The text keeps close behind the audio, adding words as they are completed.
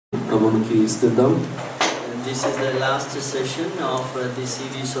ప్రభువునికి స్తుతిద్దాం. This is the last session of the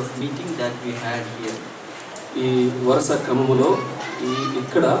series of meeting that we had here. ఈ వరుస క్రమములో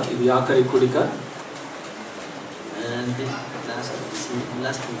ఇక్కడ ఇది ఆఖరి కూడిక. And the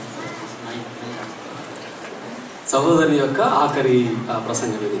last week is my సహోదరి యొక్క ఆఖరి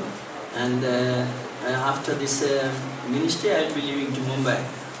ప్రసంగం ఇది. And after this ministry I will be leaving to Mumbai.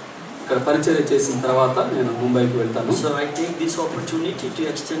 ఇక్కడ పరిచర్య చేసిన తర్వాత నేను ముంబైకి వెళ్తాను. So I take this opportunity to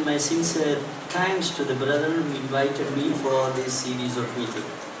extend my sincere thanks to the brother who invited me for this series of meeting.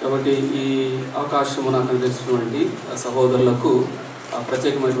 కాబట్టి ఈ అవకాశం నాకు అందించినటువంటి సహోదరులకు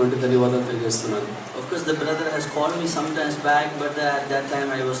ప్రత్యేకమైనటువంటి ధన్యవాదాలు తెలియజేస్తున్నాను. Of course the brother has called me sometimes back, but at that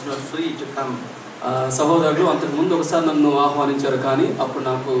time I was not free to come. సహోదరులు అంతకు ముందు ఒకసారి నన్ను ఆహ్వానించారు, కానీ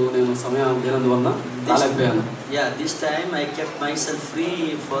అప్పుడు నేను సమయం లేనందువల్ల రాలేకపోయాను. This time I kept myself free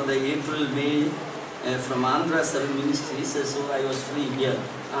for the April-May from Andhra Service Ministries, so I was free here.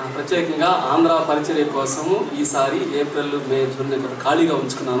 ప్రత్యేకంగా ఆంధ్ర పరిచర్య కోసము ఈసారి ఏప్రిల్ మే జూన్ ఖాళీగా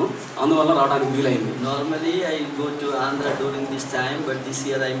ఉంచుకున్నాను, అందువల్ల రావడానికి వీలైంది. Normally I go to Andhra during this time, but this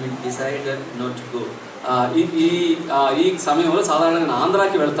year I decided not to go. ఈ సమయంలో సాధారణంగా నేను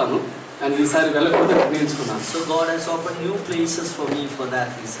ఆంధ్రాకి వెళ్తాను, కానీ ఈసారి వెళ్ళకూడదు నిర్ణయించుకున్నాను. So God has opened new places for me for that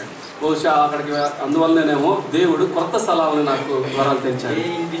reason. బహుశా అక్కడికి అందువల్లనేమో దేవుడు కొత్త స్థలాలను నాకు వరాలు తెచ్చాడు.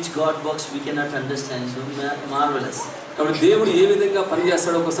 In which God works we cannot understand, so marvelous. కాబట్టి దేవుడు ఏ విధంగా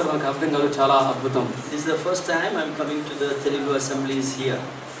పనిచేస్తాడో ఒకసారి మనకు అర్థం కాదు, చాలా అద్భుతం. This is the first time I am coming to the Telugu assemblies here.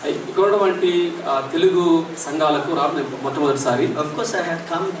 ఇక్కడ వంటి తెలుగు సంఘాలకు రావడం మొట్టమొదటిసారి. Of course I had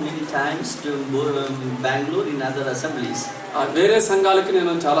come many times to Bangalore in other assemblies. వేరే సంఘాలకి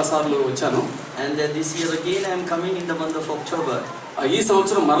నేను చాలా సార్లు వచ్చాను. And this year again I am coming in the month of October. ఈ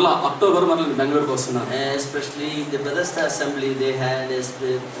సంవత్సరం మరలా అక్టోబర్ మరలా బెంగళూరుకు వస్తున్నాను. Especially the Bethesda assembly, they had a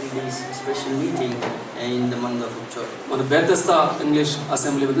special meeting in the month of October. మన బెథెస్దా ఇంగ్లీష్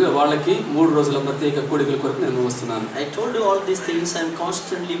అసెంబ్లీ ఉంది, వాళ్ళకి 3 రోజుల ప్రత్యేక కూడికల కొరకు నేను వస్తున్నాను. I told you all these things. I am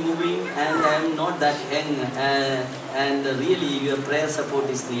constantly moving and I am not that young, and really your prayer support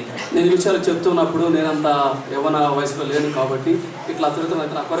is needed. నేను విషయాలు చెప్తున్నప్పుడు నేనంత యవ్వన వయసులో లేను, కాబట్టి ఇట్లా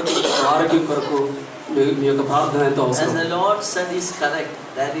తిరుగుతున్న నా కొరకు ఆరోగ్యం కొరకు మీ యొక్క ప్రార్థన ఎంతో అవసరం. As the Lord said is correct,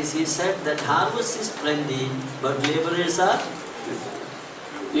 that is he said that harvest is plenty but laborers are.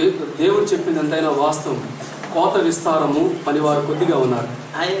 దేవుడు చెప్పింది ఎంతైనా వాస్తవం, కోత విస్తారము పనివారు కొద్దిగా ఉన్నారు.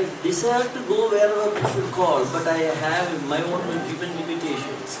 I desire to go wherever people call, but I have my own given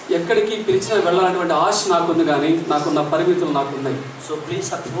limitations. ఎక్కడికి పిలిచినా వెళ్ళాలనేటువంటి ఆశ నాకుంది, కానీ నాకున్న పరిమితులు నాకున్నాయి. So please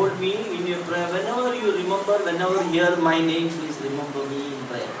uphold me in your prayer. Whenever you remember, whenever you hear my name, please remember me in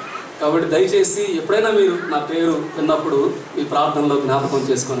prayer. కాబట్టి దయచేసి ఎప్పుడైనా మీరు నా పేరు విన్నప్పుడు మీ ప్రార్థనలో జ్ఞాపకం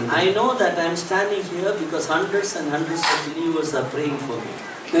చేసుకోండి. I know that I am standing here because hundreds and hundreds of believers are praying for me.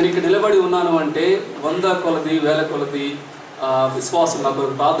 నేను ఇక్కడ నిలబడి ఉన్నాను అంటే 100 కొలది 1000 కొలది విశ్వాసులు నాకు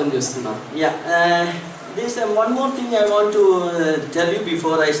ప్రార్థన చేస్తున్నారు. This one more thing I want to tell you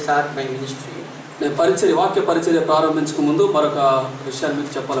before I start my ministry. నేను వాక్య పరిచర్య ప్రారంభించక ముందు మరొక విషయాన్ని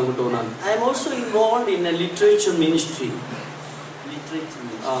మీకు చెప్పాలనుకుంటూ ఉన్నాను. I am also involved in a literature ministry.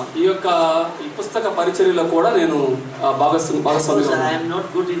 ఈ పుస్తక పరిచర్యలో కూడా నేను భాగస్వామిగా. I am not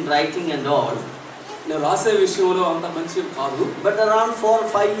good in writing and all. నేను రాసే విషయంలో అంత మంచి కాదు. But around 4 or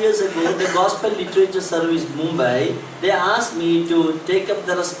 5 years ago, the Gospel Literature Service Mumbai, they asked me to take up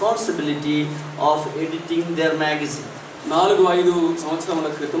the responsibility of editing their magazine. 4-5 సంవత్సరాల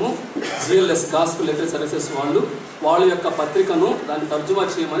క్రితము GLS గాస్పెల్ లిటరేచర్ సర్వీసెస్ వాళ్ళ యొక్క పత్రికను దాన్ని తర్జుమా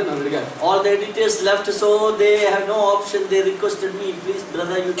చేయమని నన్ను అడిగారు. All the editors left, so they have no option. They requested me, please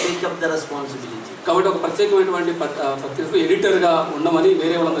brother, you take up the responsibility. కాబట్టి ఒక ప్రత్యేకమైనటువంటి పత్రికకు ఎడిటర్గా ఉండమని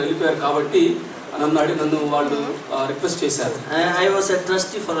వేరే వాళ్ళందరూ వెళ్ళిపోయారు, కాబట్టి నన్ను వాళ్ళు రిక్వెస్ట్ చేశారు. I was a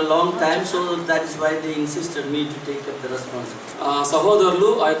trustee for a long time, so that is why they insisted me to take up the responsibility. సహోదరులు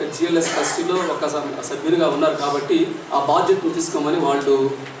ఆ యొక్క GLS ట్రస్టీలో ఒక సభ్యునిగా ఉన్నారు, కాబట్టి ఆ బాధ్యతను తీసుకోమని వాళ్ళు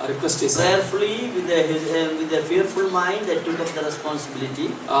రిక్వెస్ట్ చేశారు. Prayerfully, with a fearful mind, I took up the responsibility.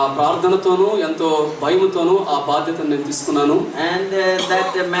 ప్రార్థనతోనూ ఎంతో భయముతోనూ ఆ బాధ్యతను నేను తీసుకున్నాను. And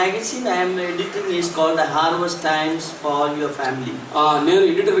that magazine I am editing is called the Harvest Times for Your Family. నేను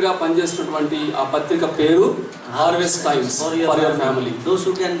ఎడిటర్గా పనిచేస్తున్నటువంటి ఆ పత్రిక పేరు Harvest Times for Your Family. Those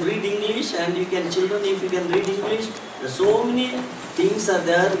who can read English, and you can children, if you can read English, so many things are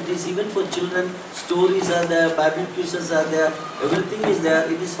there. It is even for children. Stories are there, Bible quizzes are there. Everything is there.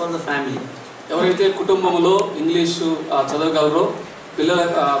 It is for the family. ఎవరైతే కుటుంబంలో English చదవగలరో,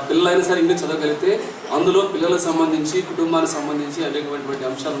 పిల్లలైనా సరే English చదవగలిగితే అందులో పిల్లలకు సంబంధించి కుటుంబానికి సంబంధించి అనేకమైనటువంటి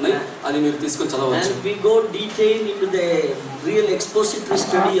అంశాలు ఉన్నాయి, అది మీరు తీసుకొని చదవచ్చు. And we go detail into the real expository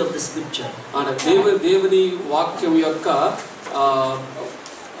study of the scripture. దేవుని వాక్యం యొక్క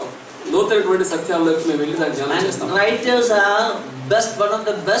లోతైనటువంటి సత్యాల్లోకి మేము వెళ్ళి దాన్ని ధ్యానం చేస్తాం. Writers are best, one of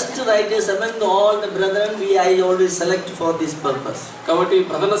the best writers among all the brethren. I always select for this purpose. కాబట్టి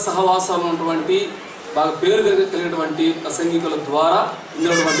ప్రధాన సహవాసాలు ఉన్నటువంటి బాగా పేరు కలిగినటువంటి ప్రసంగికుల ద్వారా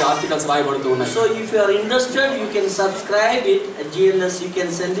ఇందులోటువంటి ఆర్టికల్స్ రాయబడుతూ ఉన్నాయి. So if you are interested, you can subscribe it at GLS. You can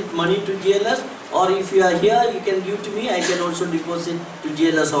send it money to GLS, or if you are here, you can give to me. I can also deposit to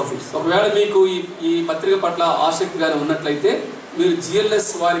GLS office. ఒకవేళ మీకు ఈ పత్రిక పట్ల ఆసక్తిగానే ఉన్నట్లయితే మీరు GLS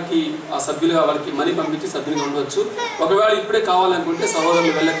వారికి ఆ సభ్యులుగా వారికి మనీ పంపించి సభ్యులుగా ఉండవచ్చు. ఒకవేళ ఇప్పుడే కావాలనుకుంటే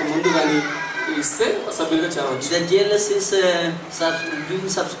సహోదరులు వెళ్ళక ముందు కానీ ఇస్తే సభ్యులుగా చేరవచ్చు. The GLS is giving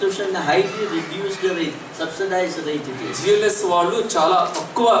subscription highly reduced rate, subsidized rate it is. GLS వాళ్ళు చాలా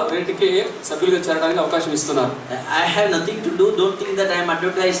తక్కువ రేటుకే సభ్యులుగా చేరడానికి అవకాశం ఇస్తున్నారు. I have nothing to do. Don't think that I am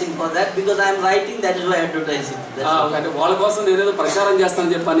advertising for that, because I am writing, that is why advertising. అంటే వాళ్ళ కోసం నేనేదో ప్రచారం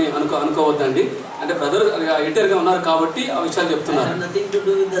చేస్తానని చెప్పని అనుకోవద్దండి. అంటే బ్రదర్ ఎడిటర్ గా ఉన్నారు కాబట్టి ఆ విషయాలు చెప్తున్నారు. I have nothing to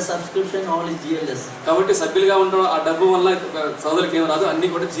do with the subscription, all is GLS. కాబట్టి సభ్యులుగా ఉండడం ఆ డబ్బు వల్ల సోదరులకు ఏం రాదు, అన్ని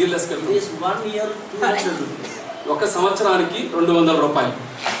కూడా GLS కి వెళ్తాయి. This 1 year 200 rupees. ఒక సంవత్సరానికి 200 రూపాయలు.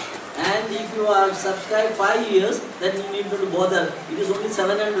 And if you are subscribed 5 years, then you need not bother. It is only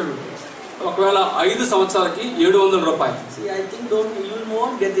 700 rupees. ఒకవేళ 5 సంవత్సరాలకి 700 రూపాయలు. See, I think you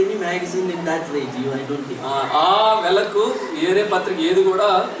won't get any magazine in that rate. I don't think. ఆ వెలకు ఏరే పత్రిక ఏది కూడా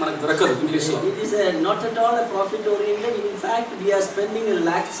మనకు దొరకదు ఇంగ్లీష్ లో. It is not at all a profit oriented. In fact, we are spending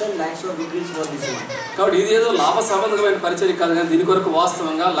lakhs and lakhs of rupees for this one. కాబట్టి ఇది ఏదో లాభ సంబంధమైన పరిచయం కాదు, కానీ దీని కొరకు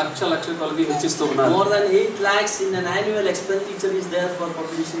వాస్తవంగా లక్షల కొలది వెచ్చిస్తూ ఉన్నారు. More than 8 lakhs in an annual expenditure is there for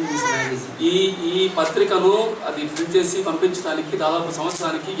publishing this magazine. ఈ పత్రికను అది ప్రింట్ చేసి పంపించడానికి దాదాపు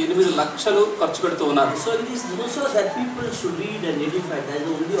సంవత్సరానికి 8 లక్షలు ఖర్చు పెడుతూ ఉన్నారు. So it is also that people should read and edify. That is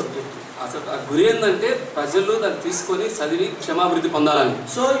the only objective. అసలు ఆ గురి ఏంటంటే ప్రజలు దాన్ని తీసుకొని చదివి క్షమాభివృద్ధి పొందాలని.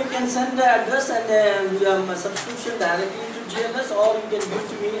 So you can send the address and subscription directly to GLS, or you can give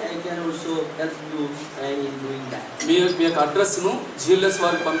to me. I can also help you in doing that. మీ యొక్క అడ్రస్ ను GLS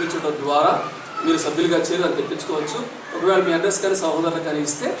వారికి పంపించడం ద్వారా మీరు సభ్యులుగా చేరి అది తెప్పించుకోవచ్చు. ఒకవేళ మీ అడ్రస్ కానీ సహోదరులకు కానీ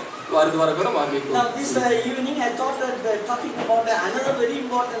ఇస్తే వారి ద్వారా కూడా వారు మీకు. Now this evening I thought that talking about another very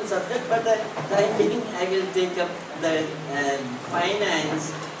important subject, but time being I will take up the finance,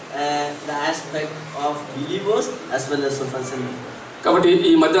 the aspect of believers as well as of assembly. కాబట్టి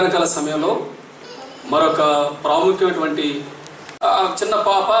ఈ మధ్యాహ్నకాల సమయంలో మరొక ప్రాముఖ్యమైనటువంటి చిన్న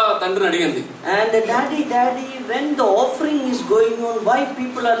పాప తండ్రిని అడిగింది. And daddy, when the offering is going on, why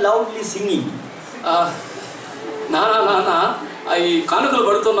people are loudly singing? నాన్న ఈ కానుకలు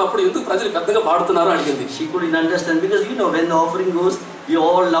పడుతున్నప్పుడు ఎందుకు ప్రజలు పెద్దగా పాడుతున్నారో అడిగింది. She couldn't understand, because when the offering goes, we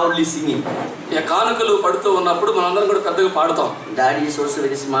all loudly singing. ఈ కానుకలు పడుతూ ఉన్నప్పుడు మనందరం కూడా పెద్దగా పాడుతాం. Daddy is also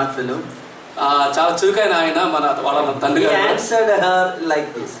very smart fellow. చాలా చురుకైన ఆయన వాళ్ళ తండ్రి గారు. He answered her like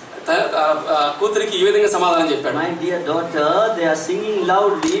this. కూతురికి ఈ విధంగా సమాధానం చెప్పాడు. My dear daughter, they are singing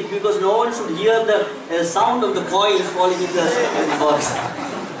loudly because no one should hear the sound of the coins falling in the box.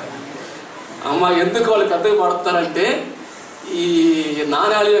 అమ్మ ఎందుకు వాళ్ళు పెద్దగా పాడుతారంటే ఈ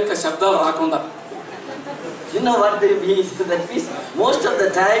నాణ్యాల యొక్క శబ్దాలు రాకుండా. You know what that means? Most of the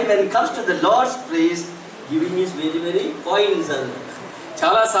time when it comes to the Lord's praise, giving is very, very coins.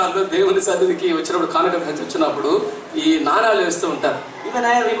 చాలా సార్లు దేవుని సన్నిధికి వచ్చినప్పుడు కానుక వచ్చినప్పుడు ఈ నాణ్యాలు వేస్తూ ఉంటారు. Even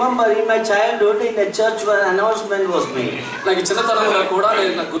I remember in my childhood in a church where announcement was made. నాకు చిన్నతనంలో కూడా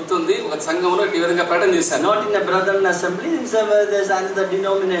నాకు గుర్తుంది, ఒక సంఘంలో ఈ విధంగా ప్రకటన చేశాను. Not in a brethren assembly, there's another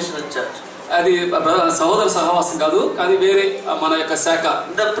denominational church. అది సహోదర సహవాసం కాదు, కానీ వేరే మన యొక్క శాఖ.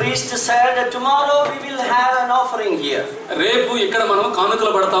 The priest said, tomorrow we will have an offering here. రేపు ఇక్కడ మనం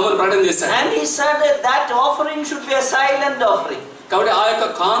కానుకలు పడతామని ప్రకటన చేశాడు. And he said that offering should be a silent offering. కాబట్టి ఆ యొక్క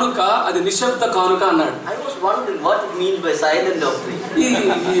కానుక అది నిశ్శబ్ద కానుక అన్నాడు. I was wondering what it means by silent offering.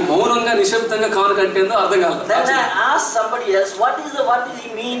 ఈ మౌనంగా నిశ్శబ్దంగా కానుక అంటే ఏందో అర్థం కాలేదు. Then I asked somebody else, what did he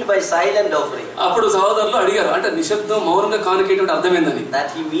mean by silent offering? అప్పుడు సహోదరులు అడిగారు, అంటే నిశ్శబ్దం మౌనంగా కానుకేటువంటి అర్థం ఏందని. That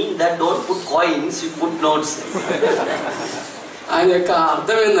he mean that don't put coins, you put notes. ఆయన యొక్క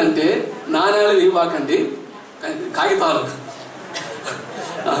అర్థం ఏంటంటే నాణ్యాలు ఇవ్వకండి, కాగితాలు.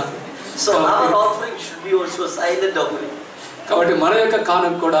 So our offering should be also silent offering. కాబట్టి మన యొక్క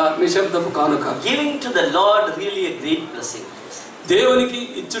కానుక కూడా నిశ్శబ్దపు కానుక. Giving to the Lord really a great blessing. దేవునికి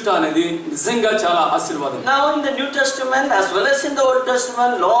ఇచ్చుట అనేది నిజంగా చాలా ఆశీర్వాదం. Now in the New Testament as well as in the Old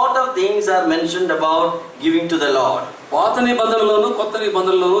Testament, lot of things are mentioned about giving to the Lord. పాత నిబంధనలోను కొత్త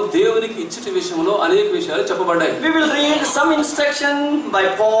నిబంధనలోను దేవునికి ఇచ్చుట విషయంలో అనేక విషయాలు చెప్పబడ్డాయి. We will read some instruction by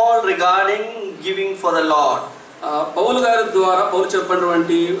Paul regarding giving for the Lord. పౌలు గారి ద్వారా పౌలు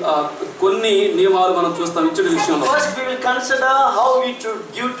చెప్పినటువంటి కొన్ని నియమాలు మనం చూస్తాం ఇచ్చుట విషయంలో. First we will consider how we should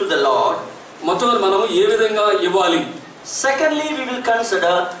give to the Lord. మొదట మనం ఏ విధంగా ఇవ్వాలి. Secondly, we will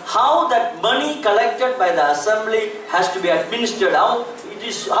consider how that money collected by the assembly has to be administered,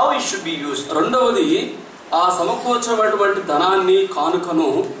 how it should be used. రెండవది ఆ సమకూర్చినటువంటి ధనాన్ని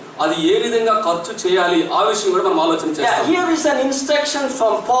కానుకను అది ఏ విధంగా ఖర్చు చేయాలి ఆ విషయం కూడా మనం ఆలోచన చేస్తాం. Here is an instruction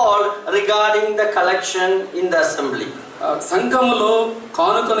from Paul regarding the collection in the assembly. సంఘములో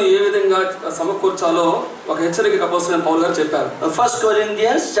కానుకను ఏ విధంగా సమకూర్చాలో ఒక హెచ్చరిక అపోస్తలుడైన పౌలు గారు చెప్పారు. 1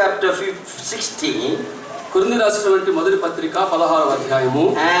 Corinthians chapter 16 కొరింథీ రాసినటువంటి మొదటి పత్రిక 16వ అధ్యాయము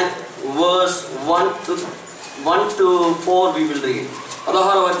and verse 1 to 4 we will read.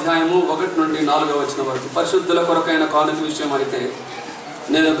 16వ అధ్యాయము 1 నుండి 4వ వచనం వరకు. పరిశుద్ధుల కొరకైన కానుక విషయం అయితే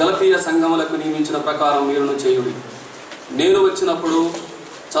నేను గలతీయ సంఘములకు నియమించిన ప్రకారం మీరును చేయుడి. నేను వచ్చినప్పుడు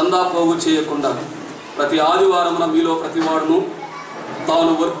చందా పోగు చేయకుండా ప్రతి ఆదివారమున మీలో ప్రతివాడును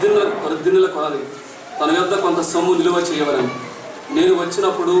తాను వర్ధిల్లుల కొలది తన యొద్ద కొంత సొమ్ము నిలువ చేయవలని. నేను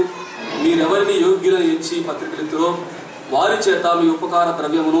వచ్చినప్పుడు మీరెవరిని యోగ్యులను ఎంచి పత్రికలతో వారి చేత మీ ఉపకార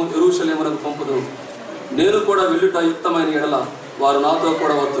ద్రవ్యమును యెరూషలేమునకు పంపుదును. నేను కూడా వెళ్ళుట యుక్తమైన ఎడల వారు నాతో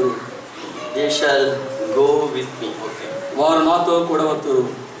కూడా వత్తురు. They shall go with me. వారు నాతో కూడా వత్తురు.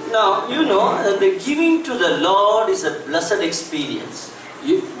 Now you know the giving to the Lord is a blessed experience.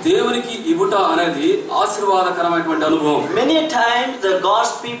 దేవునికి ఇవ్వట అనేది ఆశీర్వాదకరమైనటువంటి అనుభవం. Many times the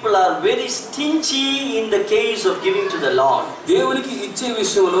God's people are very stingy in the case of giving to the Lord. దేవునికి ఇచ్చే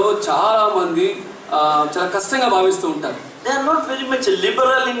విషయంలో చాలా మంది చాలా కష్టంగా భావిస్తూ ఉంటారు. They are not very much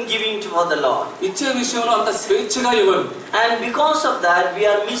liberal in giving to the Lord. ఇచ్చే విషయంలో అంత స్వేచ్ఛగా ఇవ్వరు. And because of that we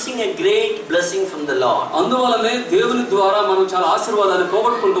are missing a great blessing from the Lord. అందువల్లనే దేవుని ద్వారా మనం చాలా ఆశీర్వాదాన్ని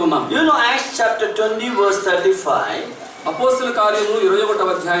పోగొట్టుకుంటూ ఉన్నాం. You know Acts chapter 20 verse 35. అపోస్తలుల కార్యము 21వ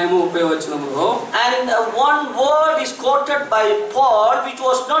అధ్యాయము 30వ వచనములో and one word is quoted by Paul which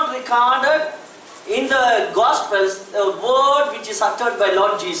was not recorded in the Gospels, a word which is uttered by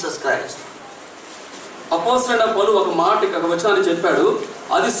Lord Jesus Christ. అపోస్తలుడైన పౌలు ఒక వచనాన్ని చెప్పాడు.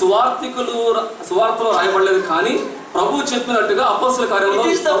 అది సువార్తలో రాయబడలేదు కానీ ప్రభు చెప్పినట్టుగా అపోస్తలుల కార్యములో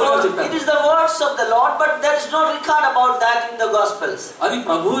చెప్పాడు. It is the words of the Lord, but there is no record about that in the Gospels. అది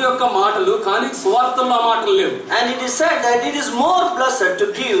ప్రభు యొక్క మాటలు కానీ సువార్తల్లో ఆ మాటలు లేవు. And it is said that it is more blessed to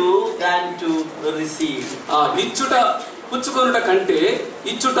give than to receive. ఇచ్చుట పుచ్చుకొనుట కంటే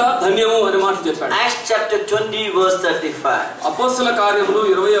ఇచ్చుట ధన్యము అనే మాట చెప్పాడు. Acts chapter 20 verse 35. అపోస్తలుల కార్యములు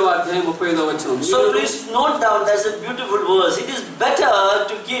 20వ అధ్యాయం 35వ వచనం. So please note down, that's a beautiful verse. It is better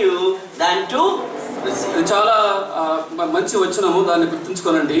to give than to receive. చాలా మంచి వచనము, దాన్ని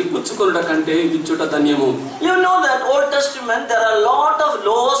గుర్తుంచుకోనండి. పుచ్చుకొనుట కంటే ఇచ్చుట ధన్యము. You know that Old Testament there are a lot of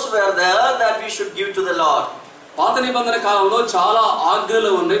laws were there that we should give to the Lord. పాత నిబంధన కాలంలో చాలా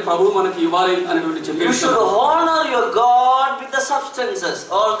ఆజ్ఞలు ఉన్నాయి ప్రభు మనకి ఇవ్వాలి అనేటువంటి చెప్పి. You should honor your God with the substances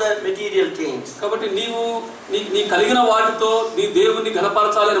or the material things. కాబట్టి నీవు నీ కలిగిన వాటితో నీ దేవుని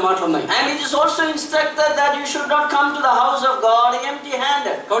ఘనపరచాలి అనే మాటలు ఉన్నాయి. And it is also instructed that you should not come to the house of God empty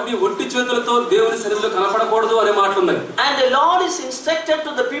handed. కాబట్టి ఒట్టి చేతులతో దేవుని సన్నిధిలో కనపడకూడదు అనే మాటలు ఉన్నాయి. And the Lord is instructed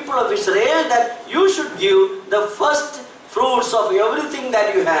to the people of Israel that you should give the first fruits of everything that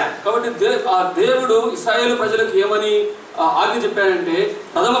you have. కాబట్టి దేవుడు ఇశ్రాయేలు ప్రజలకు ఏమని ఆజ్ఞ చెప్పాడంటే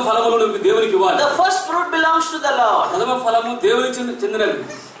ప్రథమ ఫలములు నువ్వు దేవునికి ఇవ్వాలి. The first fruit belongs to the Lord. ప్రథమ ఫలము దేవునికి చెందినది.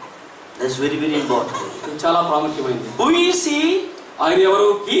 That's very very important. చాలా ప్రాముఖ్యమైనది. Who is he? ఆయన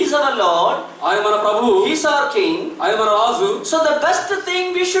ఎవరు? He is our Lord. ఆయన మన ప్రభువు. He is our king. ఆయన మన రాజు. So the best thing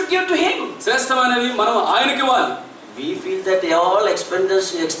we should give to him. శ్రేష్టమైనవి మనం ఆయనకి ఇవ్వాలి. We feel that all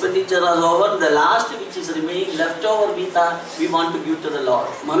expenditure is over. The last which is remaining left over we want to give to the Lord.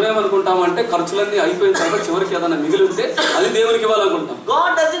 మనం ఏమనుకుంటామంటే ఖర్చులన్నీ అయిపోయిన తర్వాత చివరికి ఏదైనా మిగిలి ఉంటే అది దేవునికి ఇవ్వాలనుకుంటాం. God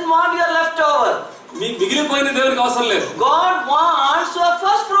doesn't want your leftover. మీ మిగిలిపోయిన దేవునికి అవసరం లేదు. God wants your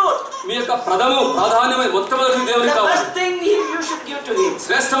first fruit. మీ యొక్క ప్రాధాన్యమైన మొట్టమొదటి దేవునికి కావాలి. The best thing you should give to him.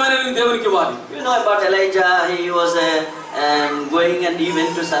 శ్రేష్టమైనవి దేవునికి ఇవ్వాలి. You know about Elijah, he was going and he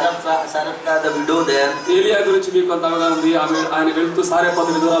went to Sarepta the widow there. ఏలియా గురించి మీకు కొంత అవగాహన ఉంది. ఆయన వెళ్తూ సారెపత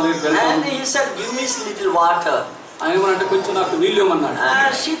విధవరాలు దగ్గరికి వెళ్తాడు. And he said, give me little water. ఆయన ఏమనంటే కొంచెం నాకు నీళ్ళు ఇవ్వమన్నాడు.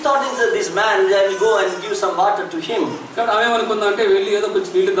 She thought this man will go and give some water to him. కాబట్టి ఆమె ఏమనుకుందా అంటే వెళ్ళి ఏదో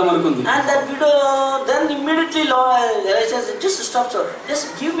కొంచెం నీళ్ళు ఇద్దాం అనుకుంది. And that widow then immediately Elijah said, just stop, sir. Just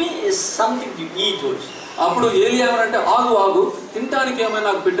give me something to eat also. అప్పుడు ఏలియా ఏమనంటే ఆగు తినడానికి ఏమైనా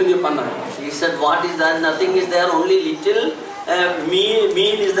నాకు పెట్టని చెప్పి అన్నాడు. He said, what is that? Nothing is there, only little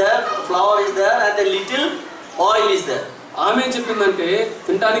meal is there, flour is there, and a little oil is there. ఆమె చెప్పిందంటే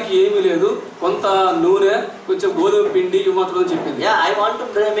తినడానికి ఏమీ లేదు, కొంత నూనె, కొంచెం గోధుమ పిండి మాత్రం చెప్పింది. Yeah, I want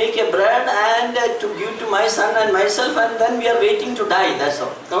to make a bread and to give to my son and myself, and then we are waiting to die. That's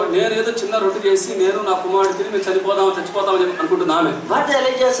all. కాబట్టి నేను ఏదో చిన్న రొట్టె చేసి నేను నా కుమారుడు తిని మేము చచ్చిపోతాం అని అనుకుంటున్నామే. What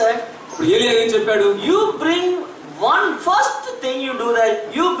Elijah said? ఇప్పుడు ఏలియా ఏం చెప్పాడు? You bring one first thing you do that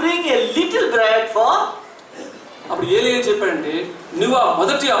you bring a little bread for అప్పుడు ఏలి ఏం చెప్పాడంటే, నువ్వు ఆ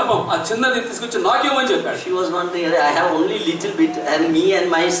మొదటి అప్పం ఆ చిన్నది తీసుకొచ్చి నాకేమని చెప్పాడు. She was wondering, I have only little bit and me and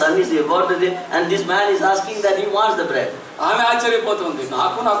my son is about to do, and this man is asking that he wants the bread. ఆమె ఆశ్చర్యపోతుంది,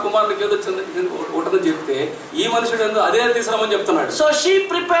 నాకు నా కుమారునికి ఏదో చిన్న ఉంటుందని చెప్తే ఈ మనుషుడు ఎందుకు అదే తీసుకురామని చెప్తున్నాడు. So she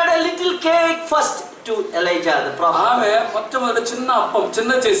prepared a little cake first to Elijah the prophet. ఆమె మొట్టమొదటి చిన్న అప్పం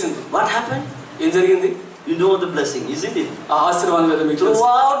చిన్నది చేసింది. What happened? ఏం జరిగింది? You know the blessing, isn't it? ఆ ఆశీర్వాదం మీద మీకు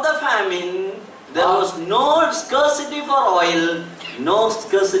throughout the famine there was no scarcity for oil, no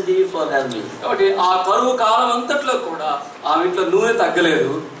scarcity for her milk. కాబట్టి ఆ కరువు కాలం అంతట్లో కూడా ఆ ఇంట్లో నూనె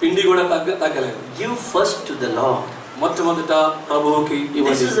తగ్గలేదు, పిండి కూడా తగ్గలేదు. Give first to the Lord. మొట్టమొదట ప్రభువుకి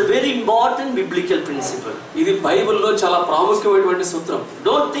ఇవ్వండి. This is a very important biblical principle. ఇది బైబిల్లో చాలా ప్రాముఖ్యమైనటువంటి సూత్రం.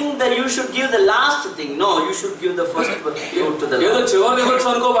 Don't think that you should give the last thing. No, you should give the first to the Lord. ఏదో చివరి ఇవ్వచ్చు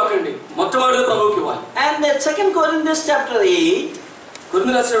అనుకోబాకండి, మొట్టమొదటి ప్రభువుకి ఇవ్వాలి. And the 2 Corinthians chapter 8,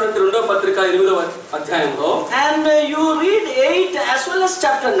 కొరింథీ రాసినటువంటి 2వ పత్రిక 8వ అధ్యాయంలో, and you read 8 as well as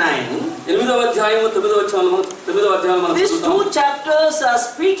chapter 9. 8వ అధ్యాయం 9వ అధ్యాయం మనం These two chapters are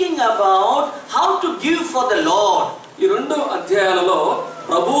speaking about how to give for the Lord. ఈ 2 అధ్యాయాలలో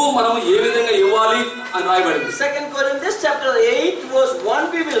ప్రభువు మనం ఏ విధంగా ఇవ్వాలి అని రాయబడింది. 2 Corinthians chapter 8 verse 1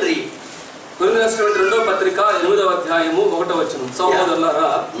 we will read. కొరింథీ రాసినటువంటి 2వ పత్రిక 8వ అధ్యాయము 1వ వచనం. సహోదరులారా,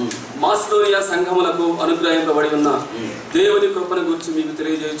 మాసిదోనియా సంఘములకు అనుగ్రహింపబడి ఉన్న దేవుని కృపను గురించి మీకు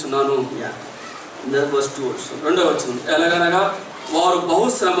తెలియజేయుచున్నాను. Verse 2 also. 2వ వచనం. ఎలాగనగా వారు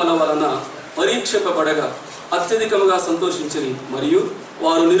బహుశ్రమల వలన పరీక్షింపబడగా అత్యధికముగా సంతోషించిరి, మరియు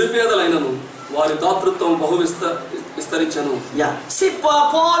వారు నిరుపేదలైనను వారి దాతృత్వం బహు విస్తరించను. See,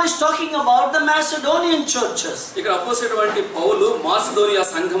 Paul is talking about the Macedonian churches. ఇక్కడ అపోస్తలుడైన పౌలు మాసిదోనియా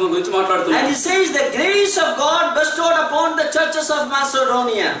సంఘము గురించి మాట్లాడుతున్నాడు. And he says the grace of God bestowed upon the churches of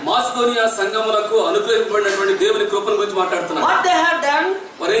Macedonia. Macedonia సంఘములకు అనుగ్రహింపబడినటువంటి దేవుని కృపను గురించి మాట్లాడుతున్నాడు. What they have done?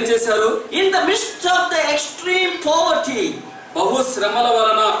 వారు ఏం చేశారు? In the midst of the extreme poverty, బహు శ్రమల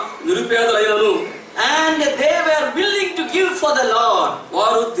వలన నిరుపేదలైనను, and they were willing to give for the Lord.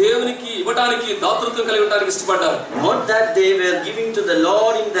 వారు దేవునికి ఇవ్వడానికి దాతృత్వం కలిగి ఉండడానికి ఇష్టపడ్డారు. Not that they were giving to the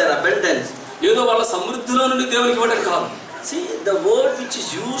Lord in their abundance. ఏదో వాళ్ళ సమృద్ధిలో నుండి దేవునికి ఇవ్వడం కాదు. See, the word which is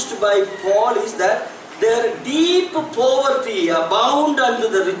used by Paul is that their deep poverty abound unto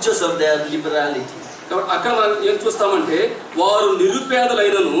the riches of their liberality. అక్కడ మనం ఏం చూస్తామంటే, వారు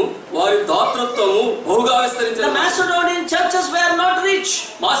నిరుపేదలైనను వారి దాతృత్వము బహుగా విస్తరించారు. The Macedonian churches were not rich.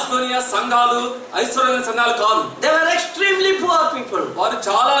 Macedonia సంఘాలు ఐశ్వర్యమైన సంఘాలు కాదు. They were extremely poor people. వారు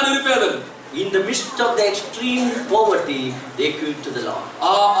చాలా నిరుపేదలు. In the midst of the extreme poverty, they gave to the Lord.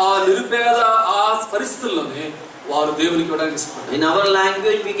 ఆ నిరుపేద ఆ పరిస్థితుల్లోనే వారు దేవునికి ఇవ్వడానికి ఇష్టపడ్డారు. In our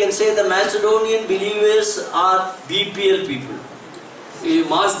language, we can say the Macedonian believers are BPL people. ఈ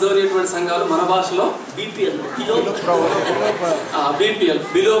మాసిదోనియా సంఘాలు మన భాషలో BPL,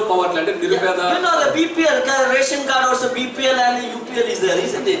 బిలో పవర్టీ అంటే నిరుపేద. You know the BPL ration card also BPL and UPL is there,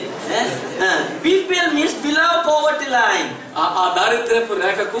 isn't it? BPL means below poverty line. ఆ దారిద్ర్యపు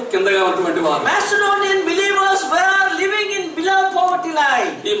రేఖకు కిందగా ఉన్నటువంటి వారు. Macedonian believers were living in below poverty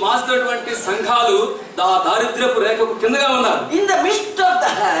line. ఈ మాసిదోనియా సంఘాలు దారిద్ర్యపు రేఖకు కిందగా ఉన్నారు. In the midst of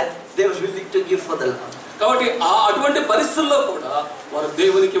that, they were willing to give for the Lord. కాబట్టి అటువంటి పరిస్థితుల్లో కూడా వారు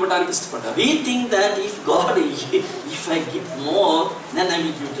దేవునికి ఇవ్వడానికి ఇష్టపడ్డారు. We think that if I give more, then I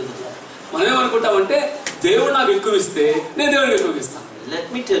will give to the Lord. మనం ఏమనుకుంటామంటే, దేవుడు నాకు ఎక్కువ ఇస్తే నేను దేవునికి ఎక్కువ ఇస్తాను. Let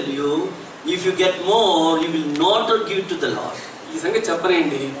me tell you, if you get more, you will not give to the Lord. ఈ సంగతి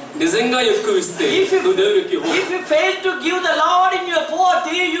చెప్పనండి, నిజంగా ఎక్కువ ఇస్తే నువ్వు దేవునికి ఇవ్వు. If you fail to give the Lord in your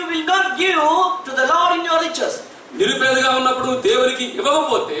poverty, you will not give to the Lord in your riches. నిరుపేదగా ఉన్నప్పుడు దేవునికి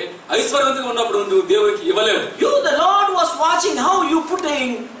ఇవ్వకపోతే, ఐశ్వర్యవంతంగా ఉన్నప్పుడు నువ్వు దేవునికి ఇవ్వలేవు. The Lord was watching how you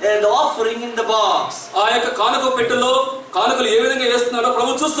putting the offering in the box. ఆ యొక్క కానుక పెట్టెలో కానుకలు ఏ విధంగా వేస్తున్నాడో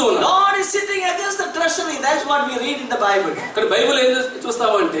ప్రభు చూస్తూ ఉన్నాడు. Lord is sitting against the treasury. That's what we read in the Bible. కానీ బైబిల్ ఏం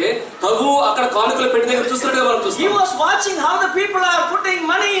చూస్తామంటే, ప్రభు అక్కడ కానుకల పెట్టె దగ్గర చూస్తున్నట్టుగా మనం చూస్తాం. He was watching how the people are putting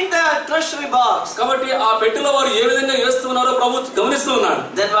money in the treasury box. కాబట్టి ఆ పెట్టెలో వారు ఏ విధంగా వేస్తున్నారో ప్రభు గమనిస్తూ ఉన్నాడు.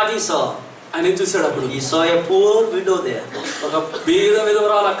 Then what he saw? ఆయన ఏం చూశాడు? అప్పుడు He saw a poor widow there. ఒక బీద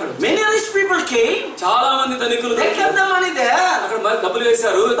విధవరాలు అక్కడ. Many rich people came. చాలా మంది ధనికులు They kept the money there. అక్కడ డబ్బులు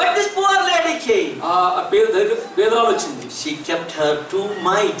వేశారు. But this poor lady came. ఆ బీదరాలు వచ్చింది. She kept her 2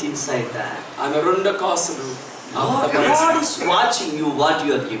 mite inside that. ఆమె 2 కాసులు. God is watching you what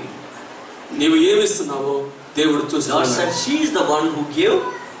you are giving. నీవు ఏమి ఇస్తున్నావో దేవుడు చూస్తున్నాడు. God said she is the one who gave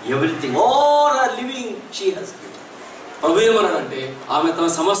everything. All her living she has given. ప్రభు ఏమన్నాడంటే, ఆమె తన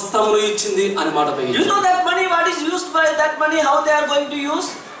సమస్తమును ఇచ్చింది అని మాట. You know that money, what is used by that money, how they are going to use?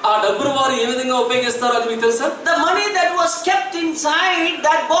 ఆ డబ్బును వారు ఏ విధంగా ఉపయోగిస్తారో అది మీకు తెలుసా? The money that was kept inside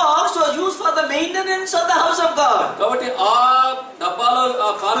that box was used for the maintenance of the house of God. కాబట్టి ఆ డబ్బాలో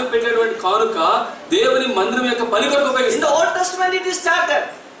ఆ కానుక పెట్టేటువంటి కానుక దేవుని మందిరం యొక్క పని కొరకు ఉపయోగిస్తారు. In the Old Testament it is started.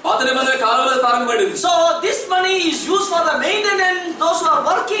 పాత నిబంధన కాలంలో ప్రారంభమైంది. So this money is used for the maintenance, those who are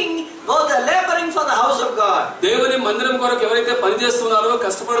working, those who are laboring for the house of God. దేవుని మందిరం కొరకు ఎవరైతే పని చేస్తున్నారో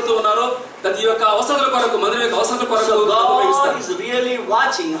కష్టపడుతూ ఉన్నారో ఈ యొక్క అవసరాల కొరకు మందిరం యొక్క అవసరాల కొరకు God is really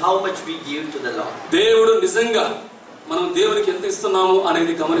watching how much we give to the Lord. దేవుడు నిజంగా మనం దేవునికి ఎంత ఇస్తున్నాము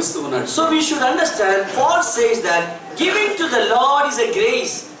అనేది గమనిస్తూ ఉన్నాడు. So we should understand, Paul says that giving to the Lord is a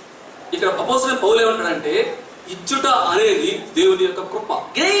grace. ఇక్కడ అపోస్తలుడైన పౌలు ఏమంటాడంటే ఇచ్చుట అనేది దేవుని యొక్క కృప.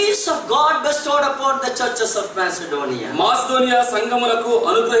 Grace of God bestowed upon the churches of Macedonia. Macedonia సంఘములకు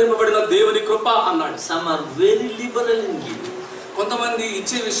అనుగ్రహింపబడిన దేవుని కృప అన్నాడు. Some are very liberal in giving. కొంతమంది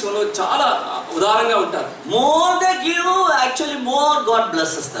ఇచ్చే విషయంలో చాలా ఉదారంగా ఉంటారు. More they give, actually more God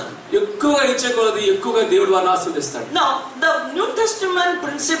blesses them. ఎక్కువగా ఇచ్చే కొలది ఎక్కువగా దేవుడు వారిని ఆశీర్వదిస్తాడు. Now the New Testament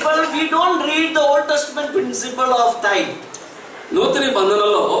principle, we don't read the Old Testament principle of tithe.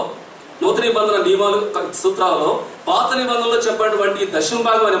 నూతన నిబంధన నియమాలు సూత్రాలలో పాత నిబంధనలో చెప్పినటువంటి దశమ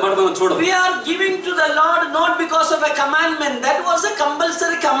భాగం అనే మాట మనం చూడం. We are giving to the Lord not because of a commandment. That was a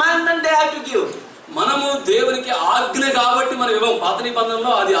compulsory commandment they had to give. మనము దేవునికి ఆజ్ఞ కాబట్టి మనం ఇవ్వం. పాత నిబంధనలో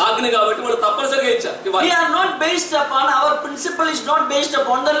అది ఆజ్ఞ కాబట్టి వాళ్ళు తప్పనిసరిగా ఇచ్చారు. We are not based upon, our principle is not based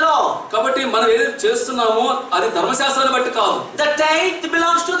upon the law. కాబట్టి మనం ఏదైతే చేస్తున్నామో అది ధర్మశాస్త్రాన్ని బట్టి కాదు. The tithe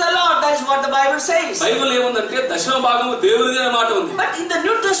belongs to the Lord. That is what the Bible says. Bible ఏముందంటే దశమ భాగము దేవునిది అనే మాట ఉంది. But in the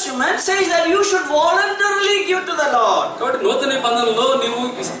New Testament says that you should voluntarily give to the Lord. కాబట్టి నూతన నిబంధనలో నీవు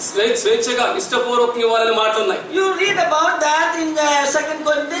స్వేచ్ఛగా ఇష్టపూర్వకంగా ఇవ్వాలనే మాటలు ఉన్నాయి. You read about that in 2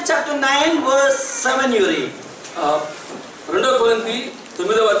 Corinthians chapter 9 verse 7 you read. 2 కొరింథీ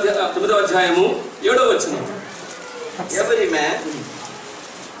 9వ అధ్యాయము 7వ వచనం. Every man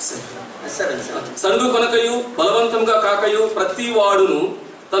సంగు కొనకయు బలవంతంగా కాకయు ప్రతి వాడును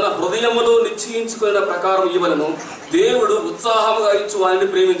తన హృదయములో నిశ్చయించుకున్న ప్రకారం ఇవ్వలను. దేవుడు ఉత్సాహముగా ఇచ్చు వారిని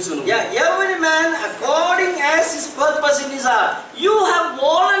ప్రేమించును. Every man according as his purpose in his heart. You have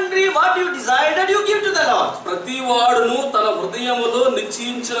voluntary what you decided, you give to the Lord. ప్రతి వాడును తన హృదయములో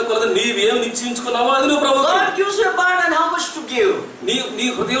నిశ్చయించిన కొలది నీవేం నిశ్చయించుకున్నావో అది నువ్వు ప్రభువుకి. God gives you a burden how much to give. నీ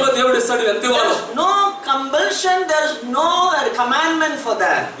హృదయంలో దేవుడు ఇస్తాడు ఎంత ఇవ్వాలో. No compulsion, there is no commandment for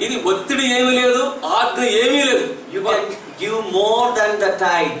that. ఇది ఒత్తిడి ఏమీ లేదు, ఆజ్ఞ ఏమీ లేదు. You can give more than the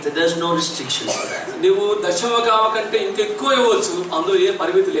tithe. There is no restriction for that. నువ్వు దశమ కావకంటే ఇంకెక్కువ ఇవ్వచ్చు, అందులో ఏ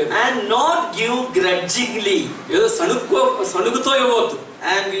పరిమితి లేదు. And not give grudgingly. ఏదో సణుగుతో ఇవ్వద్దు.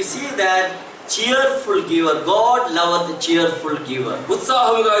 And we see that cheerful giver, God loveth the cheerful giver.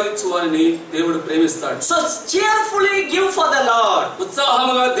 ఉత్సాహముగా ఇచ్చు వారిని దేవుడు ప్రేమిస్తాడు. So cheerfully give for the Lord.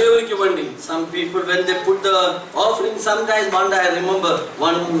 ఉత్సాహముగా దేవునికి ఇవ్వండి. Some people when they put the offering, sometimes one day I remember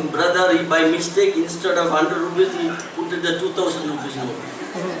one brother, he by mistake instead of 100 rupees he put it the 2000 rupees note.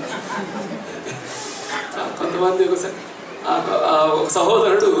 కొంతమంది ఒక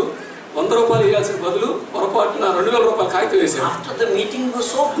సహోదరుడు 100 రూపాయలు ఇవ్వాల్సిన బదులు పొరపాటున 2000 రూపాయలు కాగితం వేశాడు. After the meeting was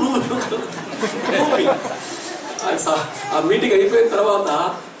so gloomy. ఆ మీటింగ్ అయిపోయిన తర్వాత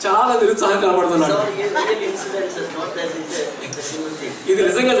చాలా నిరుత్సాహం కనబడుతున్నాడు. ఇది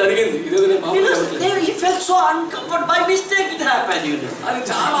నిజంగా జరిగింది. He felt so uncomfortable. By mistake it happened, you know. అది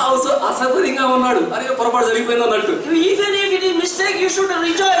చాలా అసౌకర్యంగా ఉన్నాడు. అరే పొరపాటు జరిగిపోయింది అన్నట్టు. Even if it is mistake, you should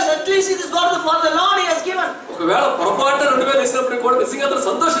rejoice. At least it is God for the Lord He has given. ఒకవేళ పొరపాటు 2000 ఇచ్చినప్పుడు కూడా నిజంగా అతను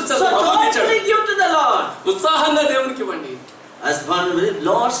సంతోషించాలి. So give to the Lord. ఉత్సాహంగా దేవునికి ఇవ్వండి. As one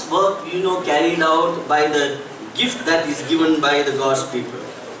Lord's work, carried out by the gift that is given by the God's people.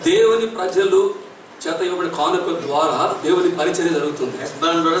 దేవుని ప్రజలు చేత ఇవ్వబడిన కానుక ద్వారా దేవుని పరిచర్య జరుగుతుంది. As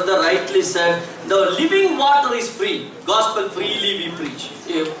one brother rightly said, the living water is free. Gospel freely we preach.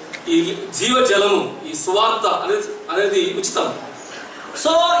 ఈ జీవజలము, ఈ సువార్త అనేది ఉచితం.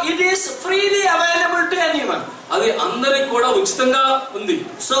 So it is freely available to anyone. అది అందరికి కూడా ఉచితంగా ఉంది.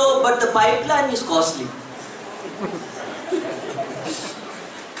 So but the pipeline is costly.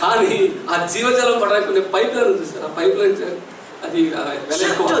 కానీ ఆ జీవజలం పడడానికి పైప్ లైన్ ఉంది సార్. ఆ పైప్ లైన్ అది వెల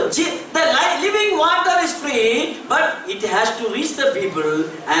ఎక్కువ. The living water is free, but it has to reach the people,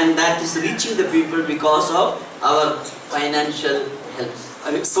 and that is reaching the people because of our financial help.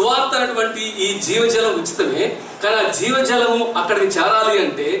 అది సువార్త అనేటువంటి ఈ జీవజలం ఉచితమే, కానీ ఆ జీవజలము అక్కడికి చేరాలి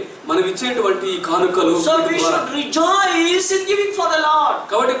అంటే మనం ఇచ్చేటువంటి ఈ కానుకలు. So we should rejoice in giving for the Lord.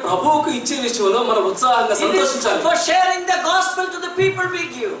 కాబట్టి ప్రభువుకు ఇచ్చే విషయంలో మనం ఉత్సాహంగా సంతోషించాలి. For sharing the gospel to the people we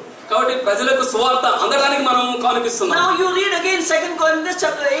give. కాబట్టి ప్రజలకు సువార్త అందడానికి మనం కానుకిస్తున్నాం. Now you read again 2 Corinthians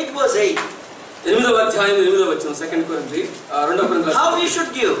chapter 8 verse 8. 8వ అధ్యాయం 8వ వచనం 2 కొరింథీ 2వ కొరింథీ. How we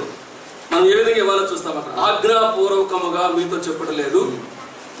should give. మనం ఏ విధంగా ఇవ్వాలో చూస్తాం. అక్కడ ఆజ్ఞాపూర్వకముగా మీతో చెప్పడం లేదు,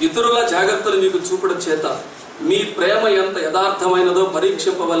 ఇతరుల జాగ్రత్తలు మీకు చూపడం చేత మీ ప్రేమ ఎంత యథార్థమైనదో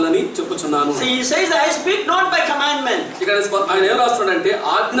పరీక్షింపవల్లని చెప్పుచున్నాను. So he says, I speak not by commandment. ఇక్కడ ఆయన ఏం రాస్తున్నాడంటే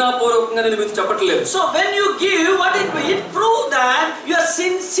ఆజ్ఞాపూర్వకంగా నేను మీకు చెప్పట్లేదు. So when you give, what it proves that your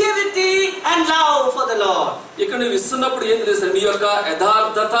sincerity and love for the Lord. ఇక్కడ నువ్వు ఇస్తున్నప్పుడు ఏం తెలుసు, నీ యొక్క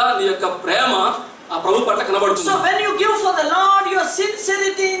యథార్థత, నీ యొక్క ప్రేమ ఆ ప్రభు పట్ల కనబడుతుంది. So when you give for the Lord, your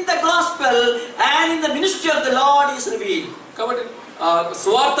sincerity in the gospel and in the ministry of the Lord is revealed. కాబట్టి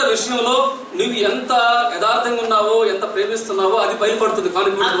స్వార్థ విషయంలో నువ్వు ఎంత యథార్థంగా ఉన్నావో, ఎంత ప్రేమిస్తున్నావో అది బయలుపడుతుంది.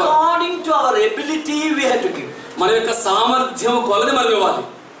 According to our ability we have to give. మన యొక్క సామర్థ్యం కొలది మనం ఇవ్వాలి.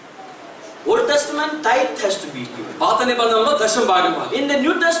 Old Testament tithe has to be given. పాత నిబంధనలో దశమ భాగం ఇవ్వాలి. In the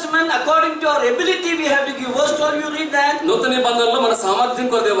New Testament, according to our ability we have to give. Verse 12 you read that. నూతన నిబంధనలో మన సామర్థ్యం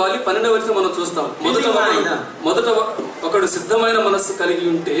కొలది ఇవ్వాలి. 12వ వచనం మనం చూస్తాం. మొదట ఒకడు సిద్ధమైన మనస్సు కలిగి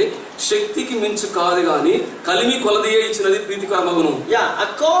ఉంటే శక్తికి మించు కాదు గాని కలిమి కొలదియే ఇచ్చినది ప్రీతికరమగును.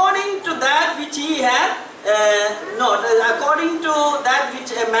 According to that which he had, according to that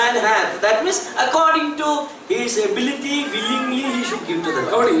which a man hath. That means according to his ability, willingly he should give to the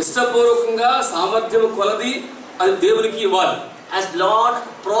Lord. కాబట్టి ఇష్టపూర్వకంగా సామర్థ్యం కొలది అది దేవునికి ఇవ్వాలి. As Lord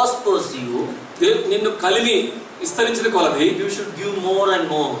prospers you, నిన్ను కలిమి విస్తరించిన కొలది you should give more and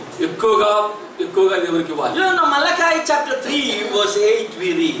more. ఎక్కువగా దేవునికి ఇవ్వాలి. You know, Malachi chapter 3 verse 8 we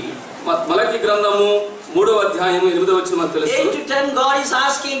read. మలకి గ్రంథము 3వ అధ్యాయం 8వ వచనం మనకు తెలుసు. 8 to 10 God is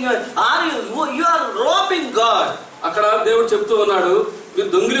asking you, you are robbing God. అక్కడ దేవుడు చెప్తూ ఉన్నాడు, మీరు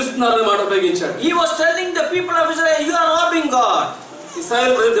దొంగిలిస్తున్నారనే మాట ఉపయోగించాడు. He was telling the people of Israel, you are robbing God.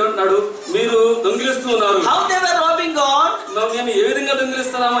 ఇశ్రాయేలు ప్రజలు అంటున్నాడు, మీరు దొంగిలిస్తూ ఉన్నారు. How they were robbing God? మేము ఏ విధంగా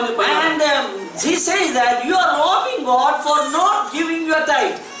దొంగిలిస్తున్నామని చెప్పారు. And he says that you are robbing God for not giving your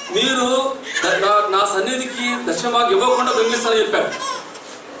tithe. మీరు నా సన్నిధికి దశమభాగం ఇవ్వకుండా దొంగిలిస్తారని చెప్పారు.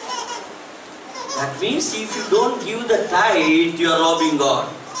 That means if you don't give the tithe, you are robbing God.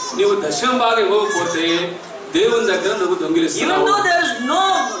 నీవు దశమభాగం ఇవ్వకపోతే దేవుని దగ్గర నువ్వు దొంగిలిస్తున్నావు. Even though there is no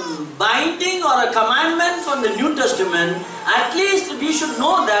binding or a commandment from the New Testament, at least we should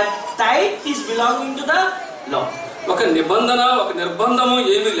know that tithe is belonging to the Lord. ఒక నిబంధన, ఒక నిర్బంధము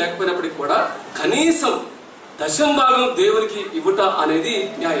ఏమీ లేకపోయినప్పటికీ కూడా కనీసం దశమభాగం దేవునికి ఇవ్వట అనేది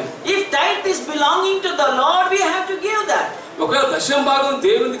న్యాయం. If tithe is belonging to the Lord, we have to give that. ఒకవేళ దశమభాగం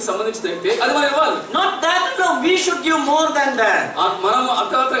దేవునికి సంబంధించినైతే అది మనం ఇవ్వాలి. Not that no, we should give more than that. మనం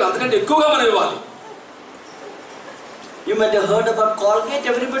అంతకంటే ఎక్కువగా మనం ఇవ్వాలి. You might have heard about Colgate.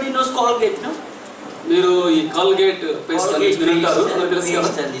 Everybody knows Colgate, no? మీరు ఈ Colgate paste వింటారు, నాకు తెలుసు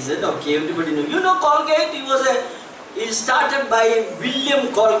కదా. Okay, everybody knows. You know Colgate? It started by William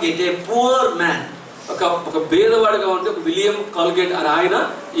Colgate, a poor man. ఒక పేదవాడిగా ఉంటే ఒక విలియం కాల్గేట్ అని ఆయన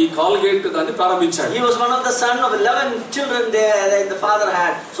ఈ కాల్గేట్ దాన్ని ప్రారంభించాడు. He was one of the son of 11 children that the father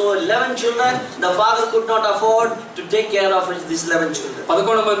had. So 11 children, the father could not afford to take care of these 11 children.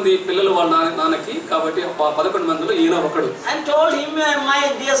 11 మంది పిల్లలు వాళ్ళ నాన్నకి, కాబట్టి 11 మందిలో ఈయన ఒకడు. And told him, my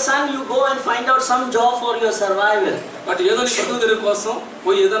dear son, you go and find out some job for your survival. But ఏదో నీ చదువు కోసం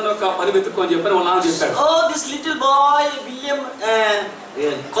పోయి ఏదైనా ఒక పని వెతుక్కో అని చెప్పని వాళ్ళ నాన్న చెప్పాడు. Oh, this little boy William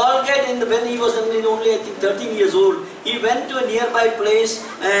Colgate, when he was only I think 13 years old, he went to a nearby place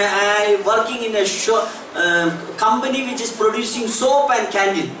working in a company which is producing soap and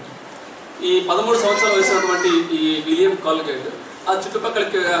candle. ఈ 13 సంవత్సరాల వయసున్నటువంటి ఈ విలియం కాల్గేట్ ఆ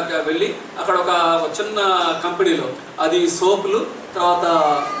చుట్టుపక్కలకి వెళ్ళి అక్కడ ఒక చిన్న కంపెనీలో అది సోపులు తర్వాత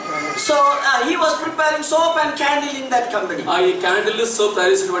So he was preparing soap and candle in that company. ఈ క్యాండిల్ సోప్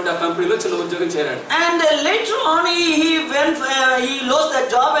తయారు చేసేటువంటి ఆ కంపెనీలో చిన్న ఉద్యోగం చేరాడు. And later on he lost that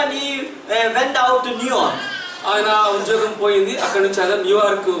job and he went out to New York. ఆయన ఉద్యోగం పోయింది, అక్కడ నుంచి ఆయన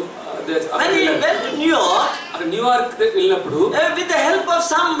New York. When he went to New York, New York వెళ్ళినప్పుడు with the help of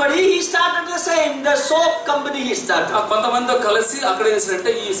somebody he started the soap company he started. కొంతమందితో కలిసి అక్కడ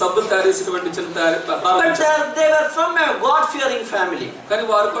చేసినట్టే ఈ సబ్బులు తయారు చేసేటువంటి చిన్న But they were from a God fearing family. కానీ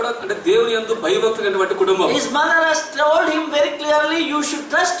వారు కూడా అంటే దేవుని యందు భయభక్తులైనటువంటి కుటుంబం. His mother has told him very clearly, you should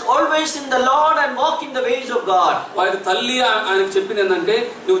trust always in the Lord and walk in the ways of God. వారి తల్లి ఆయనకు చెప్పింది ఏంటంటే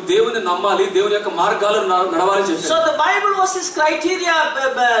నువ్వు దేవుని నమ్మాలి, దేవుని యొక్క మార్గాలను నడవాలని చెప్పింది. So the Bible was his criteria,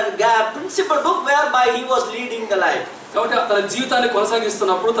 principle book whereby he was leading the life. కాబట్టి తన జీవితాన్ని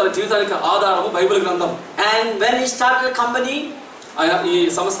కొనసాగిస్తున్నప్పుడు తన జీవితానికి ఆధారము బైబిల్ గ్రంథం. And when he started a company, ఆయన ఈ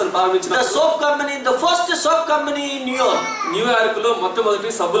సంస్థను ప్రారంభించిన the soap company, the first soap company in New York. New York లో మొట్టమొదటి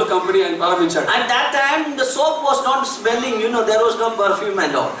సబ్బుల కంపెనీ ఆయన ప్రారంభించాడు. At that time the soap was not smelling, there was no perfume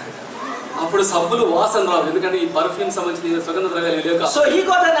and all. అప్పుడు సబ్బులు వాసన రావు, ఎందుకంటే ఈ పర్ఫ్యూమ్ సంబంధించిన సుగంధ ద్రవ్యాలు లేవు. So he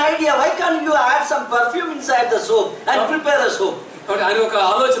got an idea, why can't you add some perfume inside the soap and prepare a soap? కాబట్టి ఆయన ఒక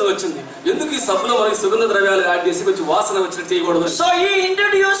ఆలోచన వచ్చింది, ఎందుకు ఈ సబ్బులో మనకి సుగంధ ద్రవ్యాలు యాడ్ చేసి కొంచెం వాసన వచ్చినట్టు చేయకూడదు. So he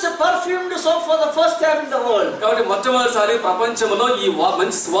introduced a perfumed soap for the first time in the world. కాబట్టి మొట్టమొదటిసారి ప్రపంచంలో ఈ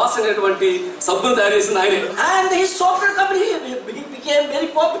మంచి సువాసనటువంటి సబ్బును తయారు చేసిన ఆయనే. And his soap company became very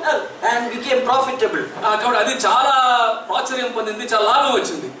popular and became profitable. కాబట్టి అది చాలా ప్రాచుర్యం పొందింది, చాలా లాభం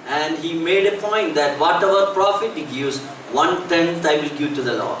వచ్చింది. And he made a point that whatever profit he gives, 1/10 I will give to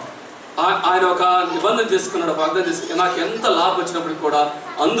the Lord. ఆయన ఒక నిబంధన చేసుకున్నాడు, వాగ్దానం చేసుకున్నాడు, నాకు ఎంత లాభం వచ్చినప్పుడు కూడా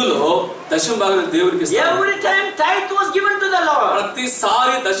అందులో దశమ భాగం దేవుడికి ఇస్తాను. Every time tithe was given to the Lord.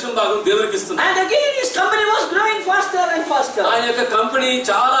 ప్రతిసారి దశమ భాగం దేవుడికి ఇస్తున్నాడు. And again his company was growing faster and faster. ఆయన యొక్క కంపెనీ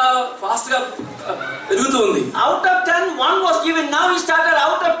చాలా ఫాస్ట్ గా ఎదుగుతూ ఉంది. Out of 10 1 was given. Now he started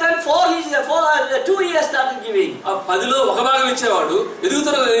out of 10 4 2 years started giving. 10లో ఒక భాగం ఇచ్చేవాడు,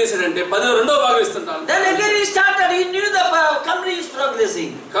 ఎదుగుతున్న ఏం చేశాడంటే 10లో రెండో భాగం ఇస్తుంటాడు. Then again he started, he knew the company is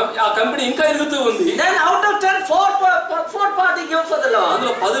progressing. ఆ కంపెనీ ఇంకా ఎదుగుతూ ఉంది. Then out of 10 4 part he gave for the Lord.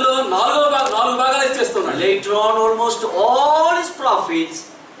 అందులో 10లో 4 భాగాలు ఇచ్చేస్తున్నాడు. Later on almost all his profits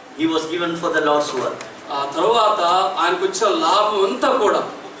he was given for the Lord's work. ఆ తర్వాత ఆయనకు వచ్చే లాభం అంతా కూడా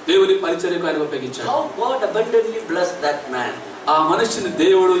దేవుని పరిచర్యకు ఆయన ఉపయోగించాడు. How God abundantly blessed that man. ఆ మనిషిని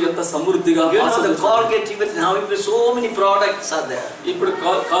దేవుడు ఎంత సమృద్ధిగా the Colgate, even now so many products are there. ఇప్పుడు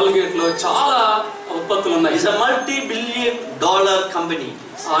కాల్గేట్ లో చాలా ఉత్పత్తులు ఉన్నాయి. It's a multi-billion-dollar company.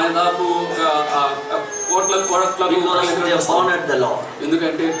 ఆయన దాపు కోట్ల they have honored the Lord.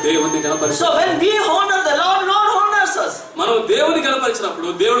 ఎందుకంటే దేవుని గణపరిస్తాడు. So when we honor the Lord, Lord honors us. మనం దేవుని గణపరిచినప్పుడు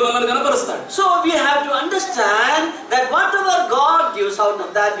దేవుడు మనల్ని గణపరుస్తాడు. So we have to understand that whatever God gives, out of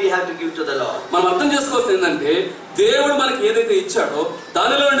that we have to give to the Lord. మనం అర్థం చేసుకోవాల్సింది ఏంటంటే దేవుడు మనకి ఏదైతే ఇచ్చాడో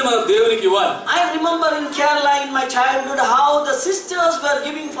దానిలో నుండి మనం దేవునికి ఇవ్వాలి. I remember in Kerala in my childhood how the sisters were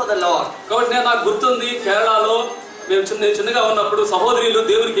giving for the Lord. కాబట్టి నాకు గుర్తుంది కేరళలో మేము చిన్నగా ఉన్నప్పుడు సహోదరులు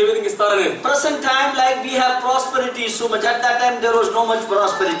దేవునికి ఏ విధంగా ఇస్తారనేది. Present time like we have prosperity so much. At that time there was no much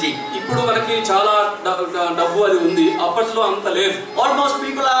prosperity. ఇప్పుడు మనకి చాలా డబ్బు అది ఉంది, అప్పట్లో అంత లేదు. Almost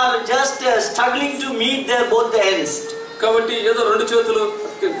people are just struggling to meet their both ends. కాబట్టి ఏదో రెండు చేతులు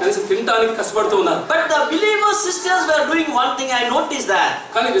కలిసి తినడానికి కష్టపడుతూ ఉన్నారు. But the believers sisters were doing one thing, I noticed that.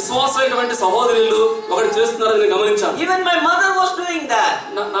 కానీ విశ్వాసమైనటువంటి సహోదరులు ఒకటి చేస్తున్నారని నేను గమనించాను. Even my mother was doing that.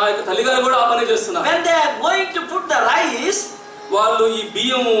 నా యొక్క తల్లిగారు కూడా ఆ పని చేస్తున్నారు. When they are going to put the rice, వాళ్ళు ఈ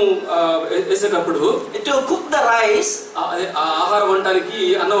బియ్యం వేసేటప్పుడు to cook the rice, ఆహారం వండడానికి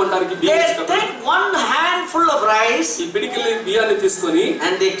అన్నం వండడానికి బియ్యం they take one handful of rice, ఈ పిడికిలి బియ్యాన్ని తీసుకొని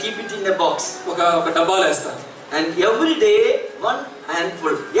and they keep it in a box. ఒక డబ్బాలో వేస్తారు. And every day one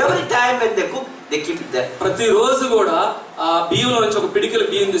handful. Every time when they cook, they keep it there. ప్రతి రోజు కూడా ఆ బియ్యంలో నుంచి ఒక పిడికిలి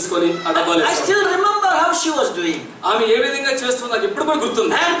బియ్యం తీసుకొని ఆ డబ్బాలో వేస్తారు. I still remember how she was doing. ఆమె ఏ విధంగా చేస్తుందో నాకు ఇప్పుడు కూడా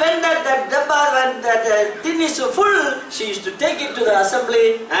గుర్తుంది. And when that dabba, when that tin is full, she used to take it to the assembly,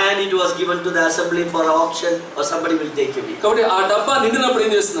 and it was given to the assembly for auction, or somebody will take it. కాబట్టి ఆ డబ్బా నిండినప్పుడు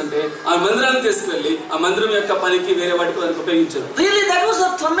ఏం చేస్తుందంటే ఆ మందిరాన్ని తీసుకెళ్లి ఆ మందిరం యొక్క పనికి వేరే వాటికి ఉపయోగించారు. Really, that was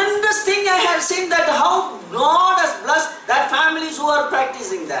a tremendous thing. I have seen that how God has blessed that families who are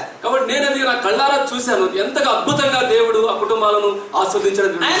practicing that. కాబట్టి నేను అది నా కళ్ళారా చూశాను, ఎంతగా అద్భుతంగా దేవుడు ఆ కుటుంబాలను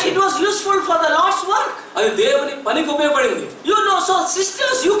ఆస్వాదించడం. And it was useful for the Lord's work. అది దేవుని పనికి ఉపయోగపడింది. You know, so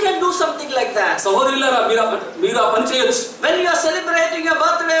sisters, you can do something like that. సహోదరులారా మీరు ఆ పని చేయొచ్చు. When you are celebrating a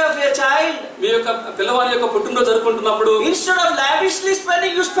birthday of your child, మీ యొక్క పిల్లవాడి యొక్క పుట్టినరోజు జరుపుకుంటున్నప్పుడు instead of lavishly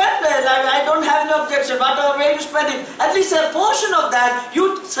spending, you spend. I don't have any objection. Whatever way you spend it, at least a portion of that you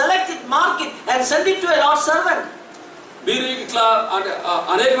select it, mark it, and send it to a Lord's servant. మీరు ఇట్లా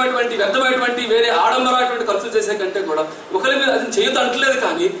అనేకమైనటువంటి వ్యర్థమైనటువంటి వేరే ఆడంబరమైనటువంటి ఖర్చు చేసే కంటే కూడా ఒకరి మీద అది చేయొద్దు అంటలేదు,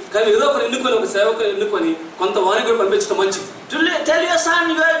 కానీ ఏదో ఒకరు ఎన్నుకొని ఒక సేవకుని ఎన్నుకొని కొంత వారికి కూడా పంపించడం మంచిది. Tell your son,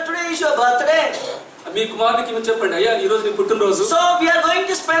 today is your birthday. మీ కుమారుడికి చెప్పండి, అయ్యా ఈ రోజు నీ పుట్టినరోజు. So we are going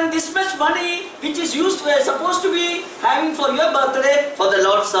to spend this much money which is used, supposed to be having for your birthday for the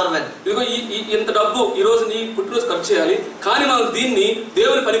Lord's servant. ఇదిగో ఇంత డబ్బు ఈ రోజు నీ పుట్టినరోజు ఖర్చు చేయాలి, కానీ మనం దీన్ని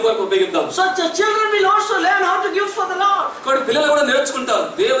దేవుని పని కొరకు ఉపయోగిద్దాం. So the children will also learn how to give for the Lord. కాబట్టి పిల్లలు కూడా నేర్చుకుంటారు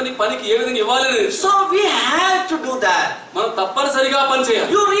దేవుని పనికి ఏ విధంగా ఇవ్వాలి అనేది. So we have to do that. మనం తప్పనిసరిగా పని చేయాలి.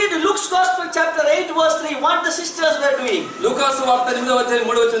 You read Luke's Gospel chapter 8 verse 3, what the sisters were doing. లూకాసు వార్త 8వ అధ్యాయం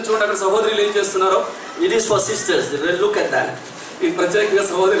 3వ వచనం చూడండి, అక్కడ సహోదరులు ఏం చేస్తున్నారో. It is for sisters. Look at that. ఇది ప్రత్యేకంగా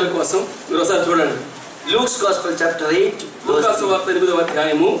సహోదరుల కోసం మీరు ఒకసారి చూడండి. Luke's Gospel chapter 8 లూకాసు వార్త 8వ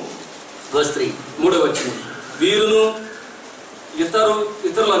అధ్యాయము verse 3, 3వ వచనం. వీరును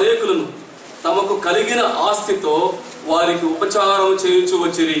ఇతరులు అనేకులను తమకు కలిగిన ఆస్తితో వారికి ఉపచారం చేయించు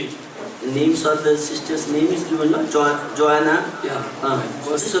వచ్చిరి. Names of the sisters' name is given, no? Joanna.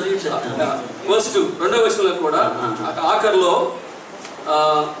 Verse 2 రెండవ వచనంలో కూడా ఆఖరిలో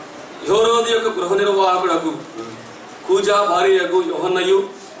హెరోదు యొక్క గృహ నిర్వాహకుడకు కూజా భార్యకు యోహన్నయు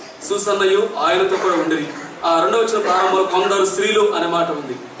సూసన్నయు ఆయనతో కూడా ఉండిరి. రెండవ వచనం ప్రారంభంలో కొందరు స్త్రీలు అనే మాట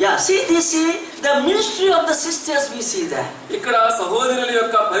ఉంది. Yeah, see the ministry of the sisters, we see that. ఇక్కడ సహోదరుల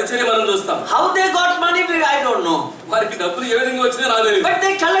యొక్క పరిచర్య మనం చూస్తాం. How they got money, I don't know. వారికి డబ్బులు ఏ విధంగా వచ్చినా నాకు తెలియదు. But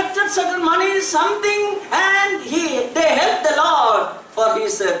they collected certain money, something, and they helped the Lord for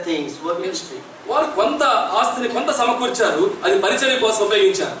his things, for ministry. వారు కొంత ఆస్తిని కొంత సమకూర్చారు, అది పరిచర్య కోసం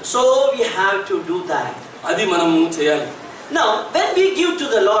ఉపయోగించారు. So we have to do that. అది మనము చేయాలి. Now, when we give to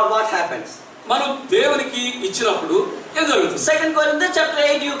the Lord, what happens? మనం దేవునికి ఇచ్చినప్పుడు ఏం జరుగుతుంది? 2 Corinthians chapter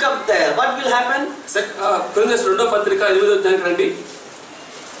 8, you come there. What will happen? కొరింథీయుల రెండవ పత్రిక 8వ అధ్యాయానికి రండి.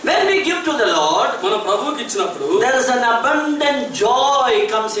 When we give to the Lord, మనం ప్రభువుకి ఇచ్చినప్పుడు there is an abundant joy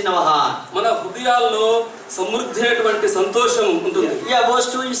comes in our heart. మన హృదయాల్లో సమృద్ధి అయినటువంటి సంతోషం ఉంటుంది. Yeah, verse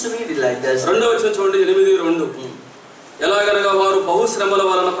 2 is read like this. రెండవ వచనం చూడండి, 8:2. ఎలాగనగా వారు బహుశ్రమల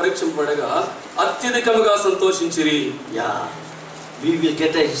వలన పరీక్షింపబడగా అత్యధికముగా సంతోషించిరి. Yeah, we will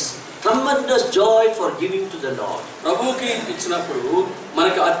get a tremendous joy for giving to the Lord. ప్రభువుకి ఇచ్చినప్పుడు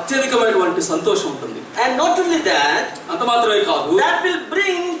మనకి అత్యధికమైనటువంటి సంతోషం ఉంటుంది. And not only that, అంత మాత్రమే కాదు, that will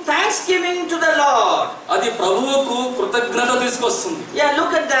bring thanksgiving to the Lord. అది ప్రభువుకు కృతజ్ఞత తీసుకొస్తుంది. Yeah,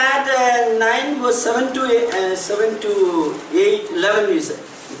 look at that, 9 verse 7 to 8, 11 is it?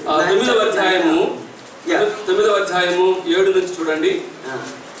 9వ అధ్యాయము 9వ అధ్యాయము 7 నుంచి చూడండి.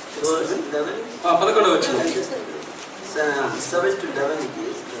 Verse 11. 11వ వచనం. 7 to 11 it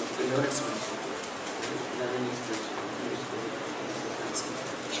is.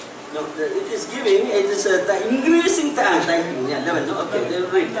 No, it is giving, it is the increasing thanksgiving. Yeah, 11, no? Okay, they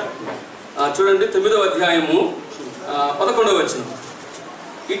will read. చూడండి 9వ అధ్యాయము 11వ వచనం.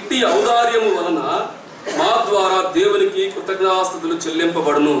 ఇట్టి ఔదార్యము వలన మా ద్వారా దేవునికి కృతజ్ఞతాస్తుతులు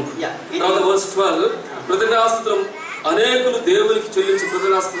చెల్లింపబడును. verse 12, కృతజ్ఞతాస్తుతులు అనేకులు దేవునికి చెల్లించి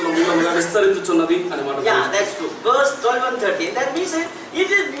కృతజ్ఞతాస్తుతుల మూలముగా విస్తరించుచున్నది అని మాట. Yeah, that's true. Verse 12 and 13. That means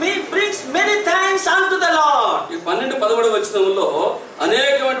it brings many thanks unto the Lord. ఈ 12-13 వచనంలో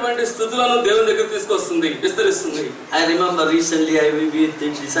అనేకమైనటువంటి స్తుతులను దేవుని దగ్గర తీసుకొస్తుంది, విస్తరిస్తుంది. I remember recently we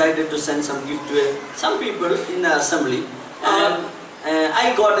decided to send some gift to some people in the assembly, and I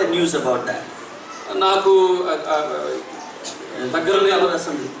got a news about that. నాకు దగ్గరనే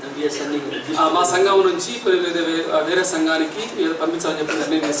assembly మా సంఘం నుంచి వేరే సంఘానికి పంపించాలని చెప్పి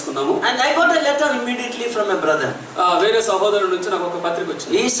నిర్ణయం తీసుకున్నాము. And I got a letter immediately from a brother. వేరే సహోదరుడి నుంచి నాకు ఒక పత్రిక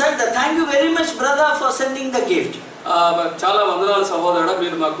వచ్చింది. He said that thank you very much brother for sending the gift. చాలా వందనాలు సహోదరుడా,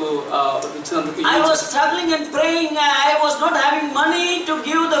 మీరు మాకు ఇచ్చినందుకు. I was struggling and praying. I was not having money to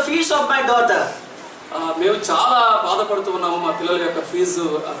give the fees of my daughter. మేము చాలా బాధపడుతూ ఉన్నాము, మా పిల్లల యొక్క fee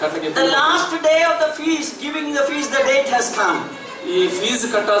కట్టకి. The last day of the fees, giving the fees, the date has come. ఈ fee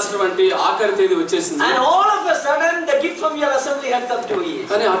కట్టాల్సినటువంటి ఆఖరి తేదీ వచ్చేసింది. And all of a sudden the gift from your assembly had come to me.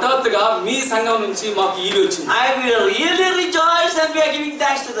 కానీ హఠాత్తుగా మీ సంఘం నుంచి మాకు ఈవి వచ్చింది. I will really rejoice and we are giving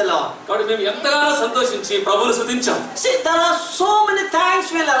thanks to the Lord. కాబట్టి మేము ఎంతగానో సంతోషించి ప్రభువును స్తుతించాం. See, there are so many thanks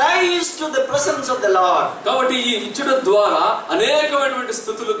will arise to the presence of the Lord. కాబట్టి ఈ ఇచ్చడం ద్వారా అనేకమైనటువంటి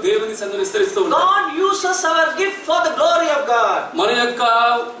స్తుతులు దేవుని సన్నిధిలో విస్తరిస్తూ ఉంటాయి. God uses our gift for the glory of God. మన యొక్క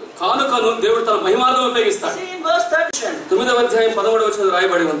కానుకను దేవుడు తన మహిమార్థం ఉపయోగిస్తాడు. See in verse 13. 9వ అధ్యాయం 13వ వచనంలో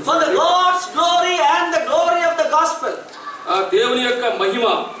రాయబడి ఉంది. For the God's glory and the glory of the gospel. దేవుని యొక్క మహిమ,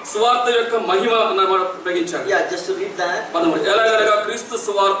 సువార్త యొక్క మహిమ అన్న మాట ఉపయోగించాడు. Yeah, just to read that. ఎలాగనగా క్రీస్తు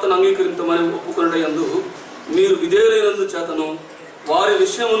సువార్తను అంగీకరించమని ఒప్పుకొనుటయందు మీరు విధేయులైనందు చేతను వారి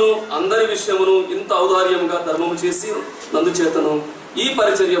విషయమును అందరి విషయమును ఇంత ఔదార్యముగా ధర్మము చేసి నందు చేతను ఈ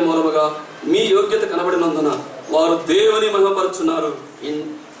పరిచర్య మూలముగా మీ యోగ్యత కనబడినందున వారు దేవుని మహిమపరుచున్నారు.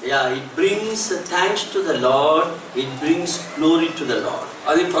 It brings thanks to the Lord. It brings glory to the Lord.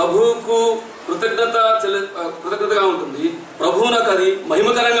 అది ప్రభువుకు కృతజ్ఞతగా ఉంటుంది, ప్రభువునకు అది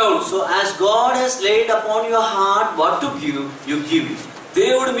మహిమకరంగా ఉంటుంది. So as God has laid upon your heart what to give, you give it.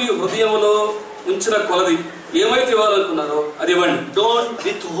 దేవుడు మీ హృదయములో ఉంచిన కొలది ఏమైతే ఇవ్వాలనుకున్నారో అది ఇవ్వండి. Don't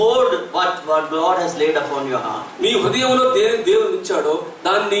withhold what God has laid upon your heart. మీ హృదయంలో దేవుడు ఉంచాడో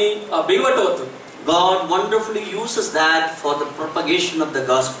దాన్ని బిగబట్టవద్దు. God wonderfully uses that for the propagation of the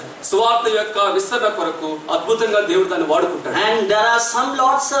gospel. సువార్త యొక్క విస్తరణ కొరకు అద్భుతంగా దేవుడు దాన్ని వాడుకుంటాడు. And there are some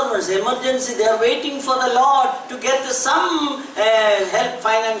Lord servants, emergency, they are waiting for the Lord to get some help,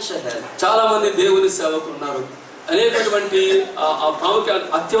 financial help. చాలా మంది దేవుని సేవకులు ఉన్నారు, అనేకటువంటి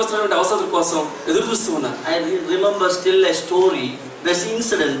అత్యవసరమైన అవసరం కోసం ఎదురు చూస్తూ ఉన్నారు. I remember still a story this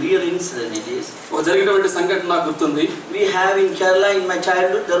incident, real incident it is. జరిగినటువంటి సంఘటన నాకు గుర్తుంది. We have in Kerala in my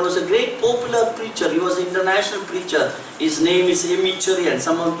childhood there was a great popular preacher. He was an international preacher. His name is Mathews.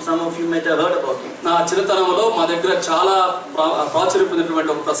 Some of you might have heard about him. నా చిన్నతనంలో మా దగ్గర చాలా ప్రాచుర్యం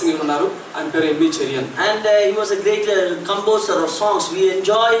పొందినటువంటి ఒక ప్రసంగికుడు ఉన్నారు. ఆయన పేరు Mathews. And he was a great composer of songs. We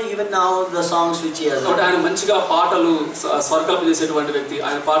enjoy even now the songs which he has. ఆయన మంచిగా పాటలు స్వరకల్పన చేసేటువంటి వ్యక్తి.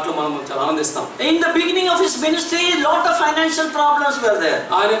 ఆయన పాటలు మనం చాలా ఆనందిస్తాం. In the beginning of his ministry, lot of financial problems were there.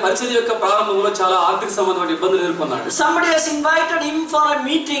 ఆయన పరిచర్య యొక్క ప్రారంభంలో చాలా ఆర్థిక సంబంధమైన ఇబ్బందులు ఎదుర్కొన్నాడు. Somebody has invited him for a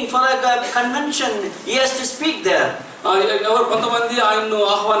meeting, for a convention. He has to speak there. ఎవరు కొంతమంది ఆయన్ను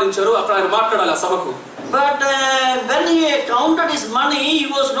ఆహ్వానించారు. అక్కడ ఆయన మాట్లాడాలి ఆ సభకు. But when he counted his money, he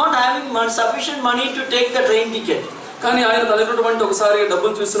was not having sufficient money to take the train ticket. కానీ ఆయన తనటువంటి ఒకసారి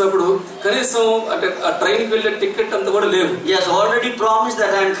డబ్బులు చూసినప్పుడు కనీసం అంటే ఆ ట్రైన్ కి వెళ్ళే టికెట్ అంత కూడా లేవు. He has already promised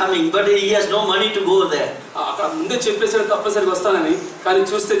that I am coming, but he has no money to go there. అక్కడ ముందే చెప్పేసాడు తప్పనిసరిగా వస్తానని, కానీ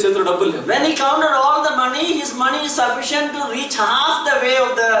చూస్తే చేతిలో డబ్బులు లేవు. When he counted all the money, his money is sufficient to reach half the way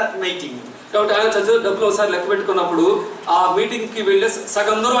of the meeting. కాబట్టి ఆయన చదివే డబ్బులు ఒకసారి లెక్క పెట్టుకున్నప్పుడు ఆ మీటింగ్ కి వెళ్ళే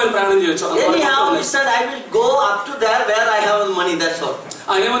సగం దూరం ఆయన ప్రయాణం చేయొచ్చు. Anyhow, he said, I will go up to there where I have the money. That's all.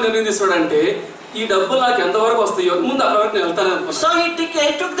 ఆయన ఏమని నిర్ణయం తీసుకున్నాడంటే ఈ డబ్బులు నాకు ఎంతవరకు వస్తాయో ముందు అక్కడ వరకు నేను వెళ్తాను. So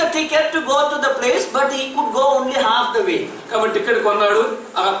he took the ticket to go to the place, but he could go only half the way. కాబట్టి టికెట్ కొన్నాడు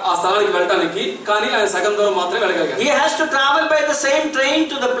ఆ స్థలానికి వెళ్ళడానికి, కానీ ఆయన సగం దూరం మాత్రమే వెళ్ళగలిగాడు. He has to travel by the same train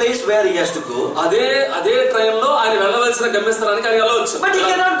to the place where he has to go. అదే ట్రైన్ లో ఆయన వెళ్ళవలసిన గమ్యస్థానానికి ఆయన వెళ్ళవచ్చు. But he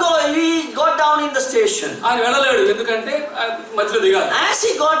cannot go. He got down in the station. ఆయన వెళ్ళలేడు, ఎందుకంటే మధ్యలో దిగాలి. As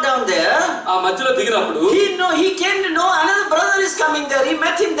he got down there, ఆ మధ్యలో దిగినప్పుడు he came to know another brother is coming there. He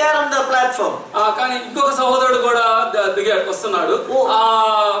met him there on the platform. కానీ ఇంకొక సహోదరుడు కూడా వస్తున్నాడు.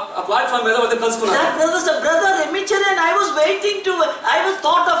 ఆ ప్లాట్ఫామ్ మీద వాళ్ళు కలుసుకున్నారు. That brother said, brother Mathews, I was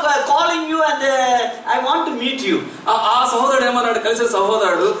thought of calling you and I want to meet you. ఆ సహోదరుడు ఏమన్నాడు, కలిసిన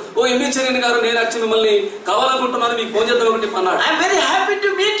సహోదరుడు, ఓ Mathews గారు, నేను యాక్చువల్లీ మిమ్మల్ని కావాలనుకుంటున్నాను, మీకు ఫోన్ చేద్దాం ఒకటి అన్నాడు. I am very happy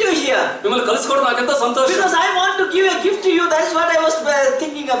to meet you here. మిమ్మల్ని కలుసుకోవడం నాకు ఎంతో సంతోషం. Because I want to give a gift to you. That's what I was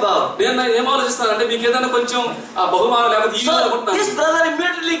thinking about. నేను ఏం ఆలోచిస్తున్నానంటే మీకు ఏదైనా కొంచెం బహుమానం లేకపోతే ఈగ అనుకుంటున్నాను. This brother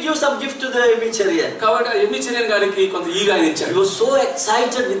immediately gives some gift to the Mathews. కాబట్టి Mathews గారికి కొంత ఈగ ఆయన ఇచ్చాడు. He was so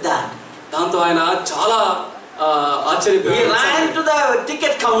excited with that. దాంతో ఆయన చాలా ఆశ్చర్యపోయాడు. He ran to the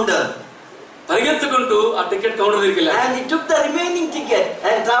ticket counter. పరిగెత్తుకుంటూ ఆ టికెట్ కౌంటర్ దగ్గరికి వెళ్ళాడు. And he took the remaining ticket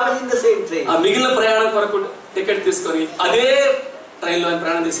and traveled in the same train. ఆ మిగిలిన ప్రయాణం కొరకు టికెట్ తీసుకొని అదే ట్రైన్ లో ఆయన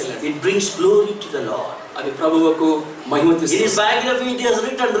ప్రయాణం చేసి వెళ్ళాడు. It brings glory to the Lord. అది ప్రభువుకు మహిమ తెస్తుంది. In his biography it is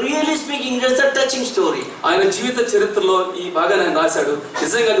written, really speaking, it is a touching story. ఆయన జీవిత చరిత్రలో ఈ భాగాన్ని ఆయన రాశాడు.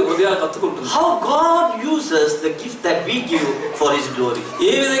 నిజంగా అది హృదయాలు కత్తుకుంటుంది. How God uses the gift that we give for his glory.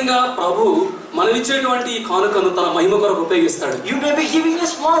 ఏ విధంగా ప్రభు మనం ఇచ్చేటువంటి ఈ కానుకను తన మహిమ కొరకు ఉపయోగిస్తాడు. You may be giving a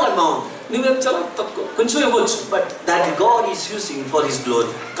small amount. నువ్వు చాలా తక్కువ కొంచెం ఇవ్వచ్చు, but that God is using for his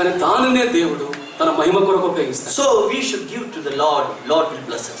glory. కానీ దానినే దేవుడు తన మహిమ కొరకు ఉపయోగిస్తాడు. So we should give to the Lord. Lord will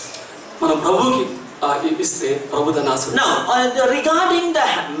bless us. మనం ప్రభువుకి ఇస్తే ప్రభు దాన్ని ఆశీర్వదిస్తాడు. Now regarding the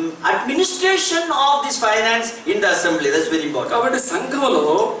administration of this finance in the assembly, that's very important. కాబట్టి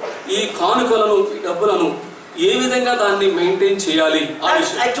సంఘంలో ఈ కానుకలను ఈ డబ్బులను ఏ విధంగా దాన్ని మెయింటైన్ చేయాలి.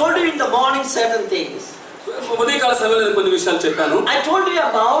 I told you in the morning certain things. ఉదయకాల సమయంలో నేను కొన్ని విషయాలు చెప్పాను. I told you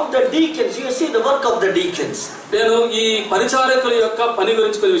about the deacons. You see the work of the deacons. నేను ఈ పరిచారకుల యొక్క పని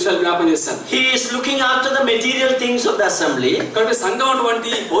గురించి కొన్ని విషయాలు జ్ఞాపకం చేశాను. He is looking after the material things of the assembly. కాబట్టి సంఘం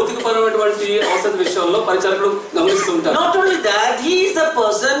అటువంటి భౌతికపరమైనటువంటి అవసర విషయాల్లో పరిచారకుడు గమనిస్తూ ఉంటారు. Not only that, he is the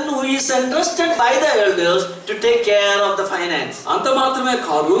person who is entrusted by the elders to take care of the finance. అంత మాత్రమే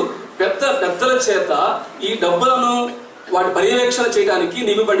కాదు, పెద్దల చేత ఈ డబ్బులను వాటి పర్యవేక్షణ చేయడానికి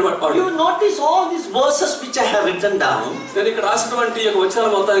నియమింపబడ్డాడు. You notice all these verses which I have written down. నేను ఇక్కడ రాసినటువంటి ఈ వచనాల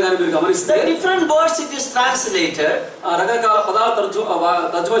మొత్తాన్ని గాని మీరు గమనిస్తే The different words it is translated. రకరకాల పదాలు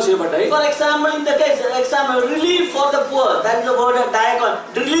తర్జుమా చేయబడ్డాయి. For example, in the case relief for the poor, that is the word diakon.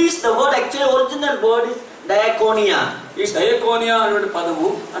 Release, the word actually original word is diakonia. ఈ డయాకోనియా అనే పదము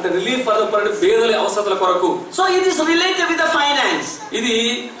అంటే రిలీఫ్ ఫర్ ద పూర్ అంటే పేదల అవసరాల కొరకు. So it is related with the finance. ఇది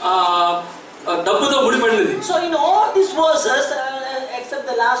డబ్బుతో ముడిపడినది. So in all these verses, except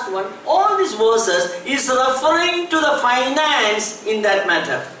the last one, all these verses is referring to the finance in that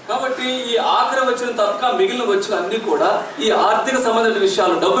matter. కాబట్టి ఈ ఆఖరి వచ్చిన తప్పక మిగిలిన వచ్చిన అన్ని కూడా ఈ ఆర్థిక సంబంధించిన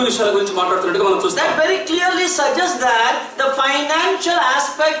విషయాలు, డబ్బు విషయాల గురించి మాట్లాడుతున్నట్టుగా మనం చూస్తాం. That very clearly suggests that the financial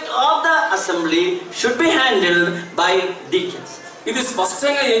aspect of the assembly should be handled by deacons. ఇది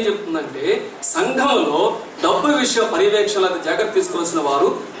స్పష్టంగా ఏం చెప్తుందంటే సంఘంలో డబ్బు విషయ పర్యవేక్షణ జాగ్రత్త తీసుకోవాల్సిన వారు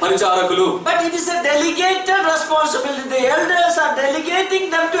పరిచారకులు. But it is a delegated responsibility. The elders are delegating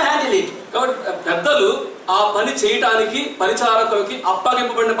them to handle it. కాబట్టి పెద్దలు ఆ పని చేయడానికి పరిచారకులకి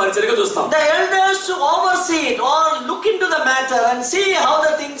అప్పగింపబడిన పరిచర్యగా చూస్తాం. The elders to oversee it or look into the matter and see how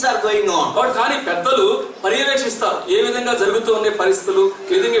the things are going on. కాబట్టి కానీ పెద్దలు పర్యవేక్షిస్తారు ఏ విధంగా జరుగుతూ ఉండే పరిస్థితులు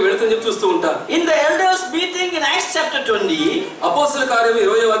ఏ విధంగా వెళుతుందని చెప్పి చూస్తూ ఉంటారు. In the elders meeting in Acts chapter 20, అపోస్తలుల కార్యం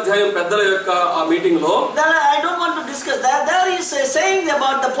 20వ అధ్యాయం పెద్దల యొక్క ఆ మీటింగ్ లో, I don't want to discuss that. There is a saying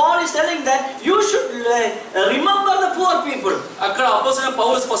about the Paul is telling that you should remember the poor people. అక్కడ అపోస్తలుడైన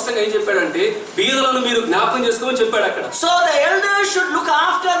పౌలు స్పష్టంగా ఏం చెప్పాడంటే బీదలను మీరు జ్ఞాపకం చేసుకోమని చెప్పాడు అక్కడ. So the elders should look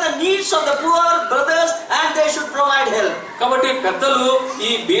after the needs of the poor brothers and they should provide help. కాబట్టి పెద్దలు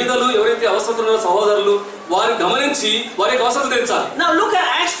ఈ బీదలు ఎవరైతే అవసరమైన సహోదరులు వారిని గమనించి వారికి అవసరం తీర్చాలి. Now look at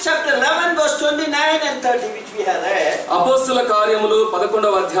Acts chapter 11 verse 29 and 30 which we have read. అపోస్తలుల కార్యములు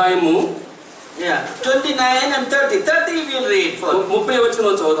 11వ అధ్యాయము 29 and 30. 30 we will read for. 30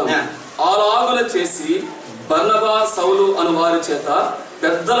 వచనం చదువుదాం. అలాగున చేసి బర్నబా సౌలు అను వారి చేత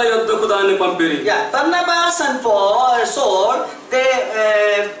పెద్దల యొద్దకు దాన్ని పంపిరి. Barnabas and Paul, Saul, they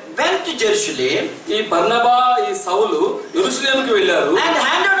went to Jerusalem. ఈ బర్నబా ఈ సౌలు యెరూషలేముకి వెళ్ళారు. And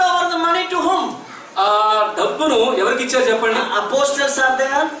handed over the money to whom? ఆ డబ్బును ఎవరికి ఇచ్చారు చెప్పండి? Apostles are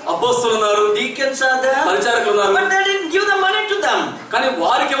there, అపోస్తలులు ఉన్నారు, deacons are there, పరిచారకులు ఉన్నారు. but they didn't give the money to them. కానీ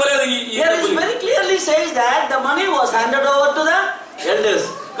వారికి ఇవ్వలేదు. Here is very clearly says that the money was handed over to the elders.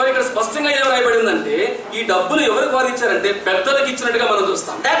 కానీ ఇక్కడ స్పష్టంగా ఏం రాయబడిందంటే ఈ డబ్బులు ఎవరికి వారు ఇచ్చారంటే పెద్దలకు ఇచ్చినట్టుగా మనం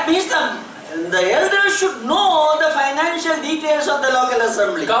చూస్తాం. That means the elders should know the financial details of the local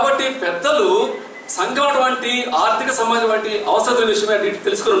assembly. కాబట్టి పెద్దలు సంఘం వంటి ఆర్థిక సమాజం వంటి అవసరాల విషయమే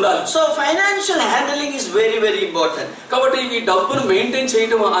తెలుసుకుని ఉండాలి. So financial handling is very very important. కాబట్టి ఈ డబ్బును మెయింటైన్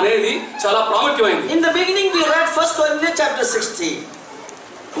చేయడం అనేది చాలా ప్రాముఖ్యమైనది. In the beginning we read 1 Corinthians chapter 16.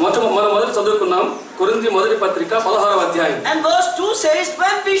 మనం మొదటి చదువుకున్నాం కొరింథీ మొదటి పత్రిక 16వ అధ్యాయం. And verse 2 says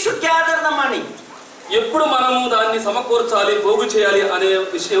when we should gather the money. ఎప్పుడు మనము దాన్ని సమకూర్చాలి పోగు చేయాలి అనే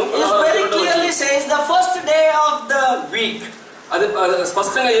విషయం It very clearly says the first day of the week. అది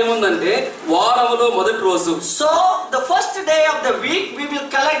స్పష్టంగా ఏముందంటే వారములో మొదటి రోజు. So the first day of the week we will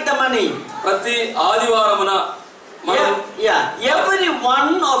collect the money. ప్రతి ఆదివారమున every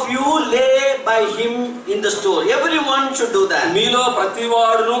one of you lay by him in the store. Everyone should do that. మీలో ప్రతి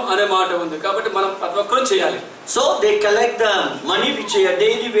వాడును అనే మాట ఉంది కాబట్టి మనం ప్రతి ఒక్కరూ చేయాలి. So they collect the money which are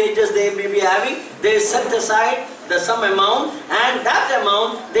daily wages they may be having. They set aside some amount and that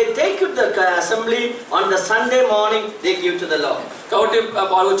amount they take to the assembly on the Sunday morning they give to the Lord. కాబట్టి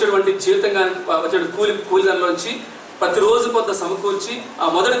వాళ్ళు వచ్చేటువంటి జీవితంగా వచ్చే కూలి దానిలోంచి ప్రతిరోజు కొంత సమకూర్చి ఆ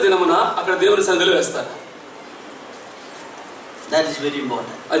మొదటి దినమున అక్కడ దేవుని సన్నిధిలో వేస్తారు. That is very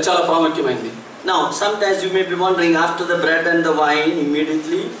important. అది చాలా ప్రాముఖ్యమైనది. Now sometimes you may be wondering after the bread and the wine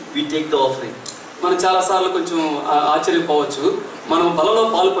immediately we take the offering. మనం చాలా సార్లు కొంచెం ఆశ్చర్యపోవచ్చు. మనం బలలో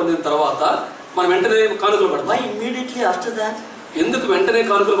పాలు పొందిన తర్వాత మనం వెంటనే కానుకలు పడతాం. Why immediately after that? ఎందుకు వెంటనే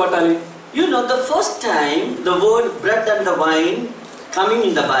కానుకలు పట్టాలి? You know the first time the word bread and the wine coming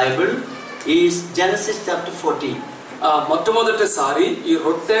in the Bible is Genesis chapter 14. మొట్టమొదటిసారి ఈ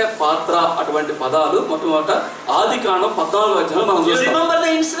రొట్టె పాత్ర అటువంటి పదాలు మొట్టమొదట ఆదికాండం 14వ అధ్యాయంలో మనం చూస్తాం. You remember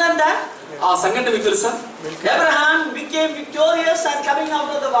the incident that? ఆ సంఘటన మీకు తెలుసా? Abraham became victorious and coming out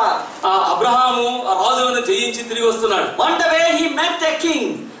of the war. Abraham ఆ రాజులను జయించి తిరిగి వస్తున్నాడు. On the way he met a king.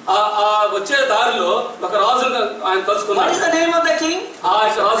 వచ్చే దారిలో ఒక రాజును ఆయన కలుసుకున్నాడు. What is the name of the king? ఆ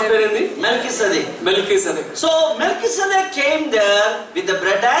రాజు పేరేంది? Melchizedek. So Melchizedek came there with the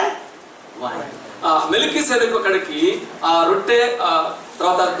bread and wine. మెల్కీసెదెకు అక్కడికి ఆ రొట్టె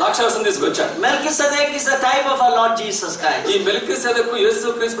తర్వాత ద్రాక్షారసం తీసుకొచ్చాడు. Melchizedek is the type of our Lord Jesus Christ. ఈ మెల్కీసెదెకు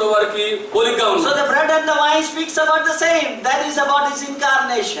యేసుక్రీస్తు ప్రభువారికి పోలికగా ఉంది. So the bread and the wine speaks about the same. That is about his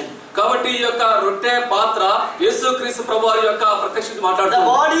incarnation. కాబట్టి ఈ యొక్క రొట్టె పాత్ర యేసుక్రీస్తు ప్రభువారి యొక్క ప్రత్యక్షత మాట్లాడుతుంది.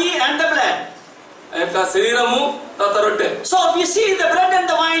 The body and the blood. యొక్క శరీరము తర్వాత రొట్టె. So we see the bread and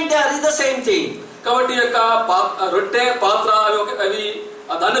the wine there is the same thing. కాబట్టి ఈ యొక్క రొట్టె పాత్ర అవి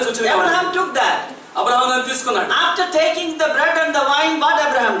దాన్ని సూచన. Abraham took that. అబ్రహాము దాన్ని తీసుకున్నాడు. After taking the bread and the wine, what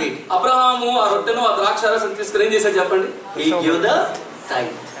Abraham did? Abraham ఆ రొట్టెను ఆ ద్రాక్షారసం తీసుకుని ఏం చేశాడు చెప్పండి? He gave the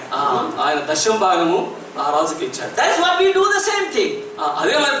tithe. ఆయన దశమ భాగము ఆ రాజుకి ఇచ్చాడు. That is what we do the same thing.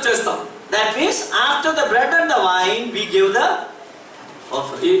 అదే మనం చేస్తాం. That means after the bread and the wine, we give the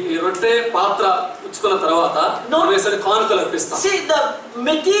offering. ఈ రొట్టె పాత్ర పుచ్చుకున్న తర్వాత వేసే కానుకలు అర్పిస్తాం. See, the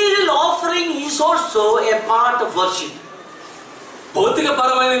material offering is also a part of worship. భౌతిక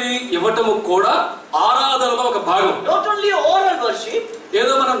పరమైనవి ఇవ్వటము కూడా ఆరాధనలో ఒక భాగం. Not only oral worship,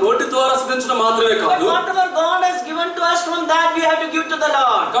 ఏదో మనం నోటి ద్వారా స్తుతించడం మాత్రమే కాదు. but whatever God has given to us, from that we have to give to the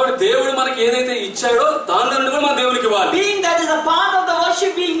Lord. కాబట్టి దేవుడు మనకి ఏదైతే ఇచ్చాడో దాని నుండి కూడా మనం దేవునికి ఇవ్వాలి. Being that is a part of the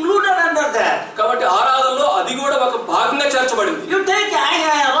worship, we included under that. కాబట్టి ఆరాధనలో అది కూడా ఒక భాగంగా చేర్చబడింది. You take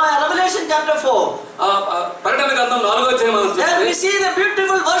Revelation chapter 4. ప్రకటన గ్రంథం 4వ అధ్యాయం మనం చూస్తే we see the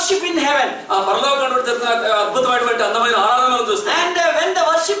beautiful worship in heaven. పరలోకంలో జరుగుతున్న అద్భుతమైనటువంటి అందమైన ఆరాధన మనం చూస్తాం. And when the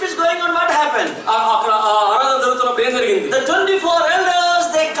worship is going on, what happened? అక్కడ ఆ ఆరాధన జరుగుతున్నప్పుడు ఏం జరిగింది? The 24 elders,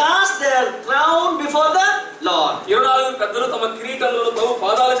 they cast their crown before the Lord. 24 పెద్దలు తమ కిరీటములను ప్రభు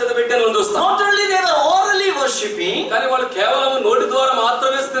పాదాల చెంత పెట్టారు మనం చూస్తాం. Not only they were orally worshiping, కానీ వాళ్ళు కేవలం నోటి ద్వారా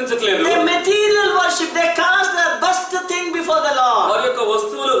మాత్రమే స్తుతించట్లేదు. they material worship, they cast their best thing before the Lord. వారి యొక్క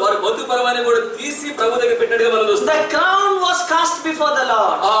వస్తువులు వారి భౌతికపరమైన కూడా తీసి ప్రభు దగ్గర పెట్టినట్టుగా మనం చూస్తాం. The crown was cast before the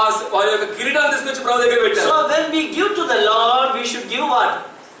Lord. వారి యొక్క కిరీటాన్ని తీసుకొచ్చి ప్రభు దగ్గర పెట్టారు. So when we give to the Lord, we should give what?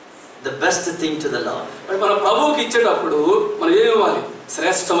 The best thing to the Lord. మన ప్రభువుకి ఇచ్చేటప్పుడు మనం ఏమి ఇవ్వాలి?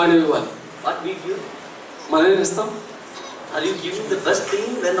 శ్రేష్టమైనవి ఇవ్వాలి. What we give? మనం ఏమి ఇస్తాం? Are you giving the best thing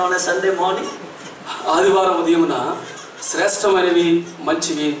when on a Sunday morning? ఆదివారం ఉదయమున శ్రేష్టమైనవి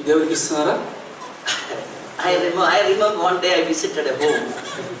మంచివి దేవుడికి ఇస్తున్నారా? I remember one day I visited a home.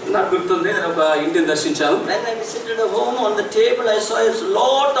 నాకు గుర్తుంది, నేను ఒక ఇంటిని దర్శించాను. When I visited a home, on the table I saw a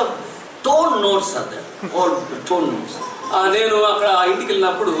lot of torn notes are there. All torn notes. నేను అక్కడ ఆ ఇంటికి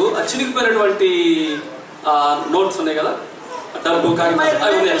వెళ్ళినప్పుడు చినిగిపోయినటువంటి నోట్స్ ఉన్నాయి కదా, డబ్బు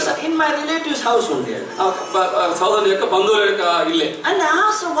in my relative's house only. సోదరుని యొక్క బంధువుల యొక్క ఇల్లే. And I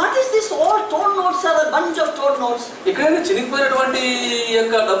asked, what is this? All torn notes are a bunch of torn notes. ఇక్కడైనా చినిగిపోయినటువంటి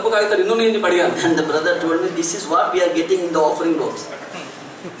యొక్క డబ్బు కాగితాలు ఎన్నో నేను పడిగాను. And the brother told me, this is what we are getting in the offering box.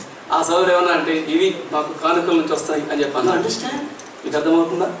 ఆ సోదరు ఏమన్నా అంటే ఇవి మాకు కానుకల నుంచి వస్తాయి అని చెప్పాను. You understand? మీకు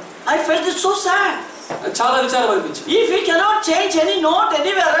అర్థమవుతుందా? I felt it so sad. చాలా విచారం అనిపించింది. If we cannot change any note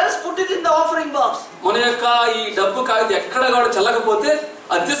anywhere else, put it in the offering box. మన యొక్క ఈ డబ్బు కాగితం ఎక్కడ కూడా చెల్లకపోతే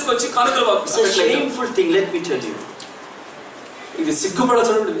అది తీసుకొచ్చి కానుకలు పంపిస్తాం. It's a shameful thing, let me tell you. ఇది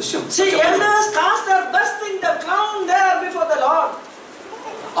సిగ్గుపడాల్సిన విషయం. See, elders cast their best thing, the crown there before the Lord.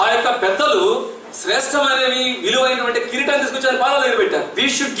 ఆ యొక్క పెద్దలు శ్రేష్టమైనవి విలువైనటువంటి కిరీటాన్ని తీసుకొచ్చి ఆయన పాదాల దగ్గర పెట్టారు. We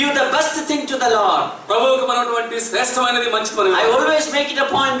should give the best thing to the Lord. ప్రభువుకు మనటువంటి శ్రేష్టమైనది మంచి మనం. I always make it a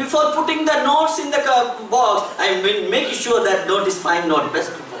point before putting the notes in the box, I make sure that note is fine note,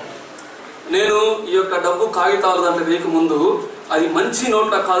 best. నేను ఈ యొక్క డబ్బు కాగితాలు దాంట్లో వేయక ముందు అది మంచి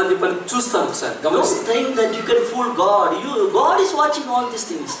నోట్లా కాదని చెప్పని చూస్తాను sir. Don't think that you can fool God. God is watching all these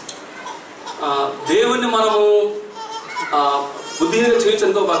things. దేవుణ్ణి మనము బుద్ధిగా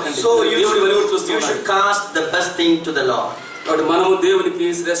చేయించుకోబాకండి. So you should cast the best thing to the Lord. కాబట్టి మనము దేవునికి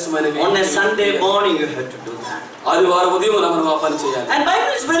శ్రేష్టమైనవి. On a Sunday morning you have to do that. ఆదివారం ఉదయం మనం ఆ పని చేయాలి. And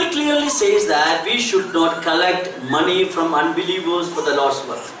Bible is very clearly says that we should not collect money from unbelievers for the Lord's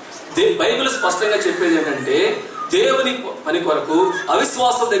work. Bible స్పష్టంగా చెప్పేది ఏంటంటే దేవుని పని కొరకు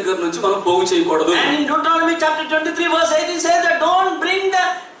అవిశ్వాసం దగ్గర నుంచి మనం పోగు చేయకూడదు. And in Deuteronomy chapter 23 verse 18 says that don't bring the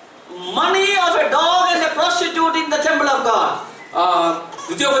money of a dog and a prostitute in the temple of God.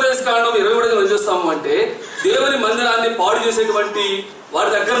 ద్వితీయోపదేశకాండం 23 చూస్తాము అంటే దేవుని మందిరాన్ని పాడు చేసేటువంటి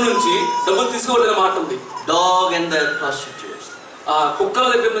వారి దగ్గర నుంచి డబ్బులు తీసుకోవాలని మాట ఉంది. Dog and the prostitutes. కుక్కల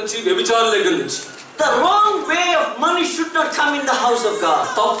దగ్గర నుంచి, వ్యభిచారుల దగ్గర నుంచి. The wrong way of money should not come in the house of God.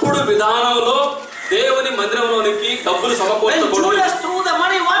 తప్పుడు విధానంలో దేవుని మందిరంలోనికి డబ్బులు సమకూర్చకూడదు. When Judas threw the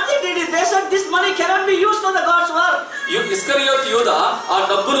money, what they did is they said this money cannot be used for the God's work. ఇస్కరియోతు యూదా ఆ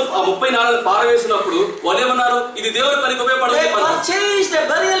డబ్బులు 34 పారవేసినప్పుడు వాళ్ళు ఏమన్నారు, ఇది దేవుని పనికి ఉపయోగపడదు. They purchased a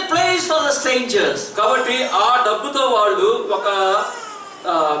burial place for the strangers. కాబట్టి ఆ డబ్బుతో వాళ్ళు ఒక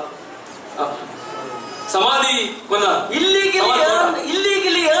సమాధి కొన్నారు.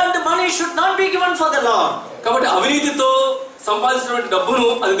 Illegally earned money should not be given for the Lord. కాబట్టి అవినీతితో సంపాదించినటువంటి డబ్బును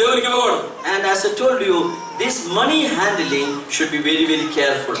అది దేవునికి ఇవ్వకూడదు. And as I told you, this money handling should be very very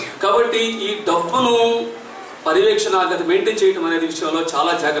careful. కాబట్టి ఈ డబ్బును పర్యవేక్షణ మెయింటైన్ చేయడం అనే విషయంలో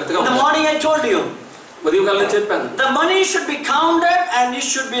చాలా జాగ్రత్తగా ఉండాలి. In the morning I told you, ఉదయం చెప్పాను, the money should be counted and it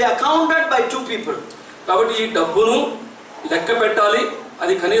should be accounted by 2 people. కాబట్టి ఈ డబ్బును లెక్క పెట్టాలి,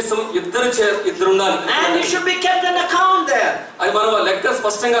 అది కనీసం ఇద్దరు ఉండాలి. And it should be kept an account there. అది మనం లెక్క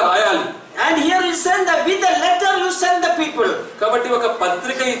స్పష్టంగా రాయాలి. And here is said that with the letter you send the people. కాబట్టి ఒక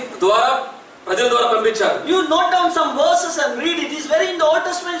పత్రిక ద్వారా ప్రజల ద్వారా పంపించారు. You note down some verses and read it. It is very in the Old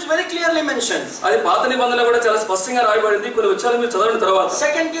Testament is very clearly mentioned. అది పాత నిబంధనలో కూడా చాలా స్పష్టంగా రాయబడింది. కొన్ని విషయాలు మీరు చదవడం తర్వాత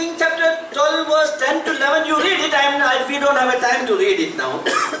 2 Kings chapter 12 verse 10 to 11 you read it. We don't have a time to read it now.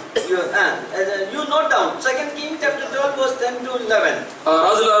 You note down 2 Kings chapter 12 verse 10 to 11.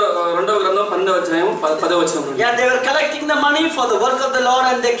 రాజుల 2వ గ్రంథం 12వ అధ్యాయం 10వ వచనం. Yeah, they were collecting the money for the work of the Lord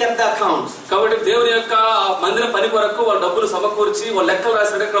and they kept the accounts. కాబట్టి దేవుని యొక్క మందిర పని కొరకు వాళ్ళ డబ్బులు సమకూర్చి వాళ్ళ లెక్కలు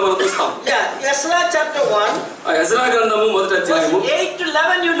రాసినట్టు ఇక్కడ మనం చూస్తాం. Yeah, Ezra chapter 1. ఎజ్రా గ్రంథము 1వ అధ్యాయము 8 to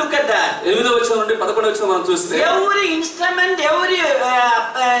 11 you look at that. 8వ వచనం నుండి 11వ వచనం మనం చూస్తే Every instrument, every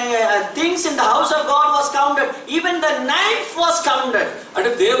counted. Even the knife was counted. అంటే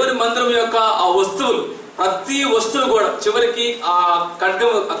దేవుని మందిరం యొక్క ఆ వస్తువులు, ప్రతి వస్తువు కూడా చివరికి ఆ ఖడ్గం,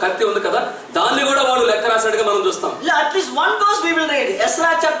 కత్తి ఉంది కదా, దాన్ని కూడా వాడు లెక్క రాసినట్టుగా మనం చూస్తాం. At least one verse we will read.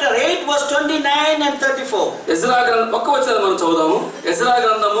 Ezra chapter 8 verse 29 and 34. Ezra గ్రంథం ఒక్క వచనం మనం చదువుదాము. ఎజ్రా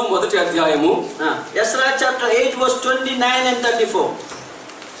గ్రంథము మొదటి అధ్యాయము. Ezra chapter 8 verse 29 and 34.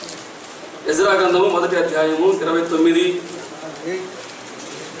 Ezra గ్రంథము మొదటి అధ్యాయము 29.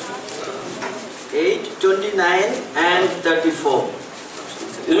 8:29 and 34.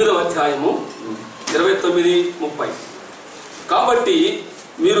 8వ అధ్యాయము 29-30. కాబట్టి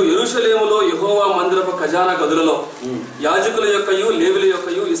మీరు యెరూషలేములో యెహోవా మందిరపు ఖజానా గదులలో యాజకుల యొక్కయు లేవీయుల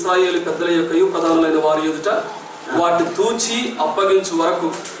యొక్కయు ఇశ్రాయేలు పెద్దల యొక్కయు ప్రధానులైన వారి ఎదుట వాటిని తూచి అప్పగించు వరకు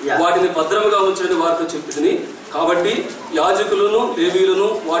వాటిని భద్రముగా ఉంచని వారితో చెప్పింది. కాబట్టి యాజకులను లేవీయులను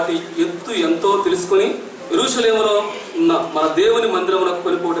వాటి ఎత్తు ఎంతో తెలుసుకొని యెరూషలేములో ఉన్న మన దేవుని మందిరమునకు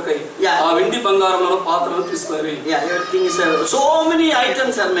కొనిపోటకై ఆ వెండి బంగారములను పాత్రలను తీసుకొని. Everything is so many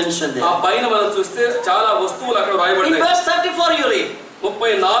items are mentioned there. ఆ పైన మనం చూస్తే చాలా వస్తువులు అక్కడ రాయబడ్డాయి. In verse 34 you read.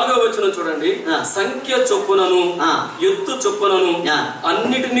 34వ వచనం చూడండి. సంఖ్య చొప్పునను ఎత్తు చొప్పునను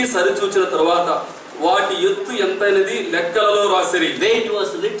అన్నిటినీ సరిచూచిన తరువాత వాటి ఎత్తు ఎంతైనది లెక్కలలో రాసిరి. Weight was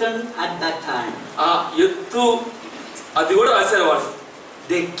written at that time. ఆ ఎత్తు అది కూడా రాశారు వాడు.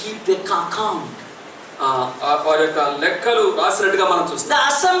 They keep the count. వారి యొక్క లెక్కలు రాసినట్టుగా మనం చూస్తాం. The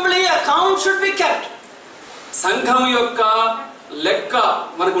assembly account should be kept. సంఘం యొక్క లెక్క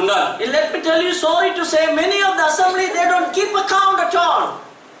మనకు ఉండాలి. Let me tell you, sorry to say, many of the assembly they don't keep account at all.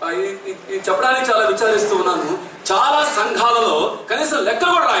 చెప్పడానికి చాలా విచారిస్తూ ఉన్నాను. చాలా సంఘాలలో కనీసం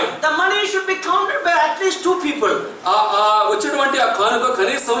లెక్కలు కూడా రాయి. The money should be counted by at least 2 people. వచ్చేటువంటి ఆ కానుక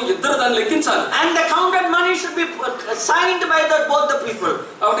కనీసం ఇద్దరు దాన్ని లెక్కించాలి. And the counted money should be signed by both the people.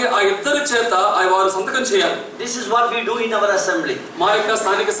 కాబట్టి ఆ ఇద్దరి చేత వారు సంతకం చేయాలి. This is what we do in our assembly. మా యొక్క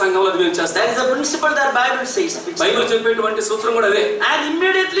స్థానిక సంఘంలో మేము చేస్తాం. That is the principle that Bible says. Bible చెప్పేటువంటి సూత్రం కూడా అదే. And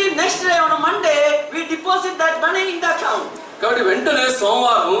immediately next day on a Monday we deposit that money in the account. కాబట్టి వెంటనే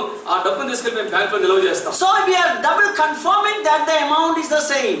సోమవారం ఆ డబ్బును తీసుకెళ్లి మేము బ్యాంక్ లో నిల్వ చేస్తాం. So we are double confirming that the amount is the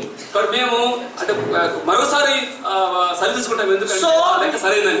same. కాబట్టి మేము అంటే మరోసారి సరి తీసుకుంటాం, ఎందుకంటే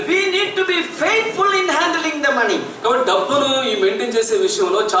సరైనది. We need to be faithful in handling the money. కాబట్టి డబ్బును ఈ మెయింటైన్ చేసే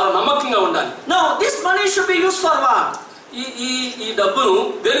విషయంలో చాలా నమ్మకంగా ఉండాలి. Now this money should be used for what? ఈ డబ్బును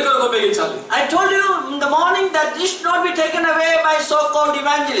దేని కొరకు ఉపయోగించాలి? I told you in the morning that this should not be taken away by so-called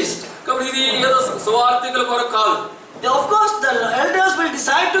evangelists. కాబట్టి ఇది ఏదో సువార్థికుల కొరకు కాదు. Of course the elders will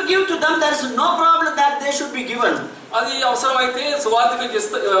decide to give to them. There is no problem that they should be given. అది అవసరమైతే సువార్థికులకు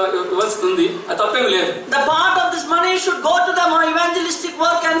ఇవ్వాల్సింది, అది తప్పేం లేదు. The part of this money should go to the evangelistic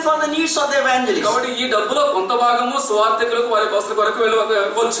work and for the needs of the evangelists. కాబట్టి ఈ డబ్బులో కొంత భాగము సువార్థికులకు వారి అవసరం కొరకు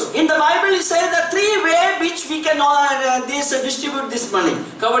ఇవ్వచ్చు. In the Bible it says the 3 ways which we can distribute this money.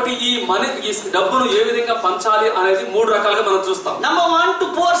 కాబట్టి ఈ డబ్బును ఏ విధంగా పంచాలి అనేది 3 రకాలుగా మనం చూస్తాం. Number 1, to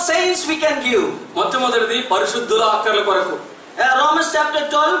poor saints we can give. మొట్టమొదటిది పరిశుద్ధుల అక్కర్ల కొరకు. Romans chapter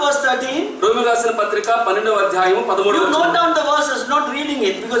 12 verse 13. రోమీయులకు రాసిన పత్రిక 12వ అధ్యాయము 13వ వచనం. You note down the verses, not reading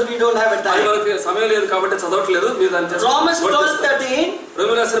it because we don't have a time. మనకి సమయం లేదు కాబట్టి చదవట్లేదు, మీరు దాన్ని చేస్తారు. Romans 12:13.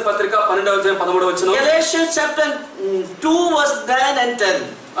 రోమీయులకు రాసిన పత్రిక 12వ అధ్యాయం 13వ వచనం. Galatians chapter 2 verse 9 and 10.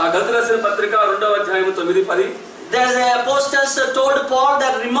 గలతీయులకు రాసిన పత్రిక 2వ అధ్యాయం 9, 10. There's the apostles told Paul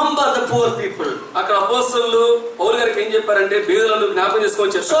that remember the poor people. అక్కడ అపోస్తలులు పౌలు గారికి ఏం చెప్పారంటే బీదలను జ్ఞాపకం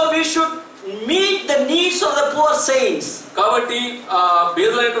చేసుకొని చెప్పారు. So we should meet the needs of the poor saints. కాబట్టి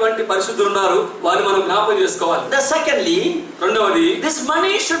బీదలైనటువంటి పరిశుద్ధులు ఉన్నారు, వారిని మనం జ్ఞాపకం చేసుకోవాలి. Secondly, రెండవది, this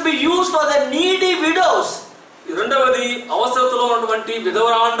money should be used for the needy widows. రెండవది అవసరతలో ఉన్నటువంటి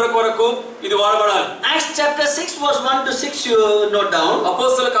విధవరాండ్ర కొరకు ఇది వాడబడాలి. Acts chapter 6 verse 1 to 6 you note down.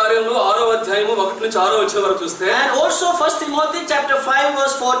 అపోస్తల కార్యములు 6వ అధ్యాయము 1 నుంచి 6వ వచనం వరకు చూస్తే, and also 1 Timothy chapter 5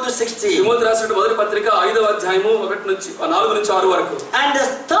 verse 4 to 16. Timothy రాసిన మొదటి పత్రిక 5వ అధ్యాయము 4 నుంచి 6 వరకు. And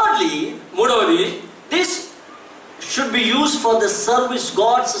thirdly, మూడవది, this should be used for the service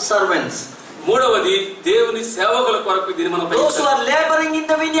God's servants. మూడవది దేవుని సేవకుల కొరకు దీన్ని మనం those who are laboring in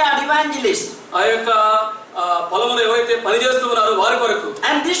the vineyard, evangelists. ఆ యొక్క పొలంలో ఎవరైతే పని చేస్తున్నారో వారి కొరకు.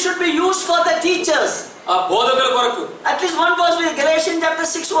 And this should be used for the teachers. ఆ బోధకుల కొరకు. At least one verse with Galatians chapter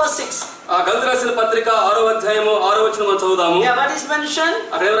 6 verse 6. ఆ గలతీ రాసిన పత్రిక 6వ అధ్యాయము 6వ వచనం మనం చదువుదాము. What is mentioned?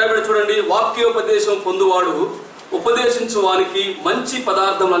 అక్కడ రాయబడి చూడండి, వాక్యోపదేశం పొందువాడు ఉపదేశించు వానికి మంచి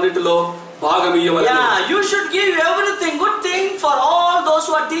పదార్థములన్నిటిలో భాగమియ్యవలెను. You should give everything, good thing for all those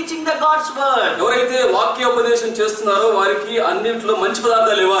who are teaching the God's word. ఎవరైతే వాక్యోపదేశం చేస్తున్నారో వారికి అన్నింటిలో మంచి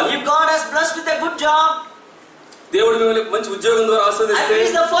పదార్థాలు ఇవ్వాలి. If God has blessed with a good job, దేవుడు మిమ్మల్ని మంచి ఉద్యోగం ద్వారా ఆశీర్వదిస్తే, and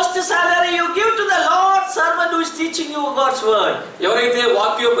is the first salary you give to the Lord servant who is teaching you God's word. ఎవరైతే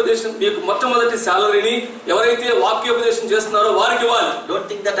వాక్యోపదేశం మీకు మొట్టమొదటి సాలరీని ఎవరైతే వాక్యోపదేశం చేస్తున్నారో వారికి ఇవ్వాలి. Don't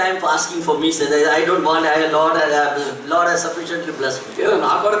think that I am asking for me. Say I don't want. Lord has sufficiently blessed me. ఏదో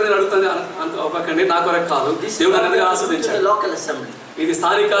నా కొరకు నేను అడుగుతాను అనుకోకండి, నా కొరకు కాదు. దేవుడు నన్ను ఆశీర్వదించాడు. Local assembly. ఇది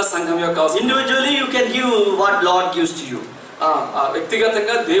స్థానిక సంఘం యొక్క అవసరం. Individually you can give what Lord gives to you.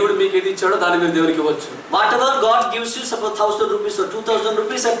 వ్యక్తిగతంగా దేవుడు మీకు ఏది ఇచ్చాడో దాన్ని మీరు దేవునికి ఇవ్వచ్చు. Whatever God gives you, suppose 1,000 rupees or 2,000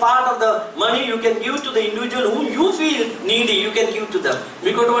 rupees, a part of the money you can give to the individual whom you feel needy. You can give to them.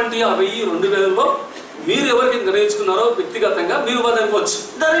 మీకు అటువంటి 1000-2000లో మీరు ఎవరికి నిర్ణయించుకున్నారో వ్యక్తిగతంగా మీరు వారిని ఇవ్వచ్చు.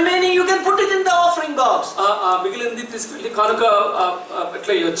 The remaining you can put it in the offering box. మిగిలింది తీసుకెళ్ళి కానుక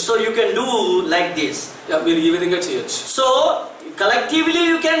ఎట్లా ఇవ్వచ్చు. So you can do like this. మీరు ఈ విధంగా చేయొచ్చు. So collectively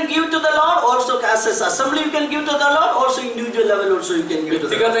you can give to the Lord, also as an assembly you can give to the Lord, also individual level also you can give to the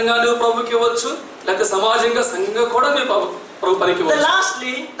Lord. వ్యక్తిగతంగా నువ్వు ప్రభుకి ఇవ్వచ్చు, లేక సమాజంగా సంఘంగా కూడా మీరు ప్రభు పనికి ఇవ్వచ్చు.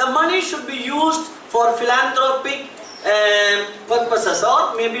 Lastly, the money should be used for philanthropic purposes or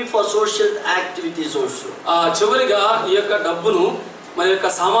maybe for social activities also. చివరిగా ఈ యొక్క డబ్బును మన యొక్క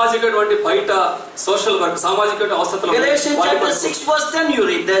సామాజికటువంటి బయట సోషల్ వర్క్, సామాజిక అవసరాలు. Galatians chapter 6 verse 10 you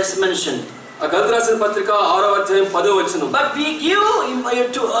read, there is mentioned. గలతీయులకు రాసిన పత్రిక 6వ అధ్యాయం 10వ వచనం. But we give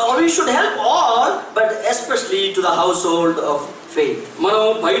to, we should help all, but especially to the household of faith. మనం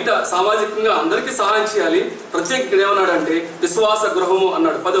బయట సామాజికంగా అందరికీ సహాయం చేయాలి. ప్రత్యేకంగా ఏమన్నాడంటే విశ్వాస గృహము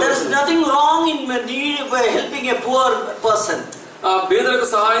అన్నాడు 10వ వచనం. There is nothing wrong in helping a poor person. పేదలకు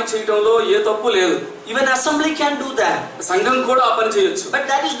సహాయం చేయడంలో ఏ తప్పు లేదు. Even assembly can do that. సంఘం కూడా ఆ పని చేయొచ్చు. But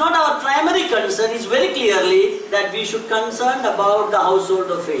that is not our primary concern. It's very clearly that we should concern about the household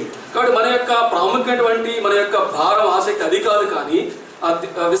of faith. కాబట్టి మన యొక్క ప్రాముఖ్యమైనటువంటి మన యొక్క భారం ఆసక్తి అది కాదు, కానీ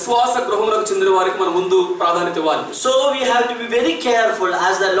విశ్వాస గృహములకు చెందిన వారికి మనం ముందు ప్రాధాన్యత ఇవ్వాలి. So we have to be very careful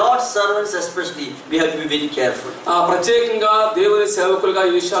as the Lord's servants, especially we have to be very careful. ప్రత్యేకంగా దేవుని సేవకులుగా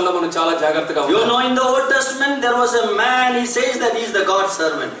ఈ విషయాల్లో మనం చాలా జాగ్రత్తగా ఉండాలి. You know, in the Old Testament there was a man, he says that he is the God's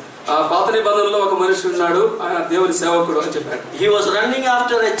servant. పాత నిబంధనలో ఒక మనిషి ఉన్నాడు, ఆయన దేవుని సేవకుడు అని చెప్పాడు. He was running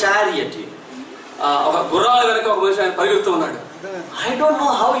after a chariot. ఒక గుర్రాల వెనక ఒక మనిషి ఆయన పరిగెడుతూ ఉన్నాడు. I don't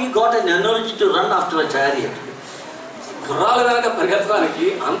know how he got an energy to run after a chariot. గుర్రాల వెనక పరిగెత్తడానికి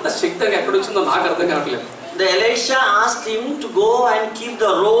అంత శక్తి ఎక్కడ వచ్చిందో నాకు అర్థం కావట్లేదు. The Elisha asked him to go and keep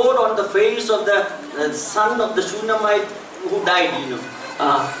the road on the face of the son of the Shunammite who died, you know.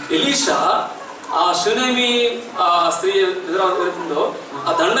 Elisha ఆ షునేమి స్త్రీ ఎదురుందో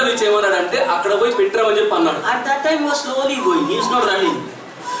ఆ దండం ఇచ్చి ఏమన్నాడంటే అక్కడ పోయి పెట్టామని చెప్పి అన్నాడు. At that time he was slowly going, he is not running.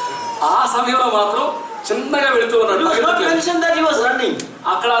 ఆ సమయంలో మాత్రం చిన్నగా వెళుతూ ఉన్నాడు. It was not mentioned that he was running.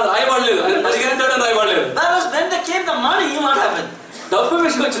 అక్కడ రాయబడలేదు, ఆయన పరిగెత్తాడని రాయబడలేదు. Whereas when they came the money, what happened? డబ్బు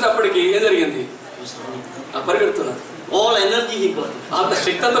విషయం వచ్చినప్పటికీ ఏం జరిగింది? పరిగెడుతున్నాడు. All energy he got. అంత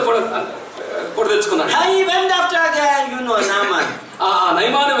శక్తి అంతా కూడా తెచ్చుకున్నాడు. He went after Naaman.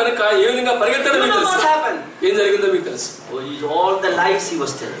 నయమాను వెనక ఏ విధంగా పరిగెత్తాడో మీకు తెలుసు. ఏం జరిగిందో మీకు తెలుసు. All the lies he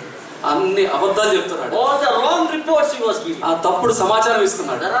was telling. అన్ని అబద్ధాలు చెప్తున్నాడు. All the wrong reports he was giving. తప్పుడు సమాచారం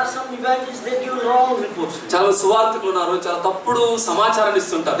ఇస్తున్నాడు. There are some evangelists, they give wrong reports. చాలా సువార్తికులు ఉన్నారు, చాలా తప్పుడు సమాచారం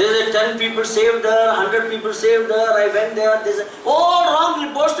ఇస్తుంటారు. There are 10 people saved there, 100 people saved there, I went there. They say all wrong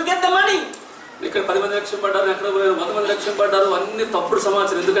reports to get the money. ఇక్కడ 10 మంది రక్షణ పడ్డారు, ఎక్కడ 100 మంది రక్షణ పడ్డారు, అన్ని తప్పుడు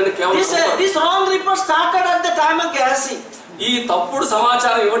సమాచారం. ఎందుకంటే కేవలం this wrong report started at the time of Gehazi. ఈ తప్పుడు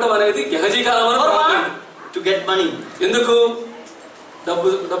సమాచారం ఇవ్వడం అనేది గెహజీ కాలంలో ప్రారంభమైంది. To get money. ఎందుకు?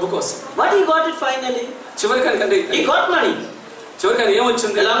 డబ్బు కోసం. But he got it finally. చివరికంటే he got money. చివరికని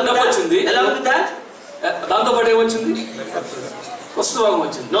ఏమొచ్చింది? డబ్బు వచ్చింది. Along with that, దాంతో పాటు ఏమొచ్చింది? కుష్ఠరోగం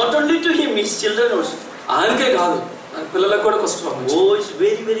వచ్చింది. Not only to him, his children also. ఆయనకే కాదు, పిల్లలకు కూడా కుష్ఠరోగం. It's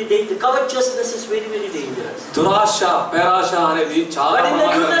very very dangerous. Covetousness is very very dangerous. దురాశ, పేరాశ అనేది చాలా. But in the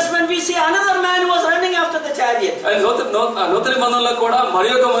New Testament we see another man who was running after the chariot. నూతన నిబంధనలో కూడా మరి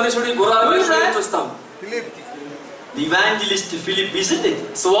ఒక మనుషుడి గుర్రాలు చూస్తాం. The evangelist Philip, isn't it?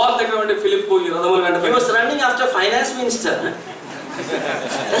 సువార్తికుడైన ఫిలిప్పు ఈ రథముల వెంట. He was running after finance minister.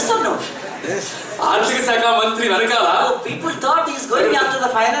 Yes or no? ఆర్థిక శాఖ మంత్రి వెనకాల. People thought he is going after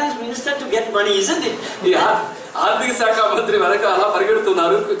the finance minister to get money, isn't it? ఆర్థిక శాఖ మంత్రి వెనకాల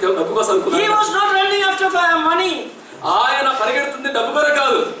పరిగెడుతున్నారు డబ్బు కోసం. He was not running after money. ఆయన పరిగెడుతుంది డబ్బు కొరకు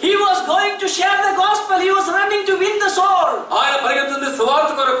కాదు. He was going to share the gospel. He was running to win the soul. ఆయన పరిగెడుతుంది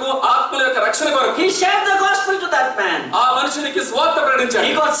సువార్త కొరకు, ఆత్మల యొక్క రక్షణ కొరకు. He shared the gospel to that man. ఆ మనుషునికి సువార్త ప్రకటించాడు.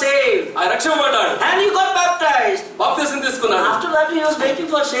 He got saved. ఆయన రక్షింపబడ్డాడు. And he got baptized. బాప్తిసం తీసుకున్నాడు. After that he was waiting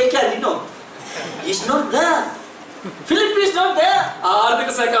for Shaitan, you know. He's not there. Philip is not there. ఆ ఆర్థిక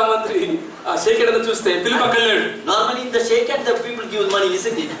శాఖ మంత్రి ఆ షేకెన్ చూస్తే ఫిలిప్ అక్కడ లేడు. Normally in the Shaitan the people give money,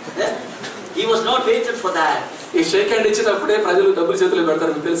 isn't it? He was not waited for that. ఈ shake hand ఇచ్చినప్పుడే ప్రజలు డబ్బులు చేతులు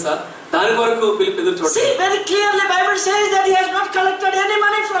పెడతారు, మీకు తెలుసా? దాని వరకు ఫిలిప్ ఎదురు చూడండి. See, very clearly Bible says that he has not collected any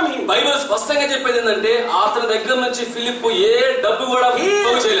money from him. Bible స్పష్టంగా చెప్పేది ఏంటంటే అతని దగ్గర నుంచి ఫిలిప్ ఏ డబ్బు కూడా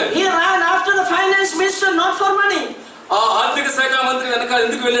పోగు చేయలేదు. He ran after the finance minister not for money. ఆ ఆర్థిక శాఖ మంత్రి వెనక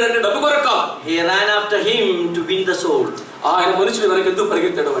ఎందుకు వెళ్ళాడంటే డబ్బు కొరకు కాదు. He ran after him to win the soul. ఆయన మనుషులు వెనక ఎందుకు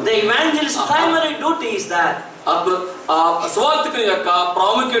పరిగెత్తాడు అంటే The evangelist's primary duty is that. సువార్తికుని యొక్క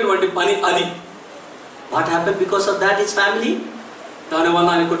ప్రాముఖ్యమైన పని అది. What happened because of that? His family. దానివల్ల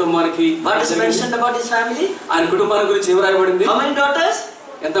ఆయన కుటుంబానికి What is mentioned about his family? ఆయన కుటుంబాన్ని గురించి ఏం రాయబడింది? How many daughters?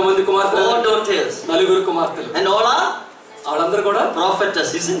 ఎంతమంది కుమార్తెలు? 4 daughters. 4 కుమార్తెలు. And all are వాళ్ళందరూ కూడా prophetess,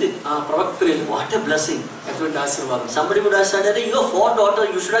 isn't it? ప్రవక్తలు. What a blessing! ఎటువంటి ఆశీర్వాదం. Somebody would have said that you have 4 daughters,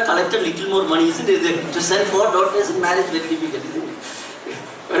 you should have collected little more money, isn't it? To send 4 daughters in marriage very difficult, isn't it?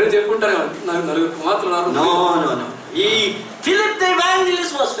 ఎవరు చెప్పుకుంటారు నాకు 4 కుమార్తెలు ఉన్నారు. No. Philip the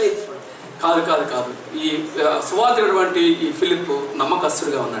evangelist was faithful. కాదు. ఈ సువార్తికుడైనటువంటి ఈ Philip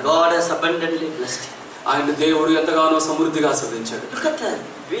నమ్మకస్తుడిగా ఉన్నాడు. God has abundantly blessed him. ఆయన దేవుడు ఎంతగానో సమృద్ధిగా ఆశీర్వదించాడు. Look at that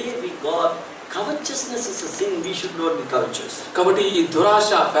way we got. Covetousness is a sin. We should not be covetous. కాబట్టి ఈ దురాశ,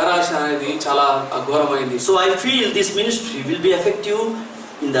 పేరాశ అనేది చాలా ఘోరమైంది. So I feel this ministry will be effective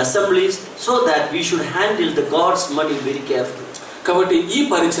in the assemblies, so that we should handle the God's money very carefully. కాబట్టి ఈ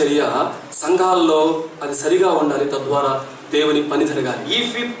పరిచర్య సంఘాల్లో అది సరిగా ఉండాలి, తద్వారా దేవుని పని జరగాలి. If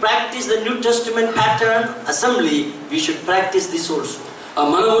we practice the New Testament pattern assembly, we should practice this also.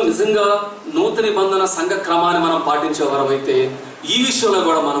 మనము నిజంగా నూతన నిబంధన సంఘ క్రమాన్ని మనం పాటించే వారమైతే ఈ విషయంలో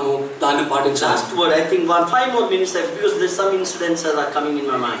కూడా మనము దాన్ని పాటించాలి. Last word, I think 5 more minutes, because there's some incidents that are coming in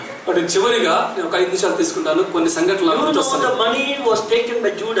my mind. అంటే చివరిగా నేను ఒక 5 నిమిషాలు తీసుకుంటాను. కొన్ని సంఘటనలు గుర్తొస్తాయి. The money was taken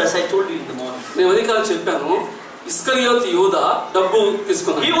by Judas. I told you in the morning. నేను అధికారులు చెప్పాను, ఇస్కరియోతు యూదా డబ్బు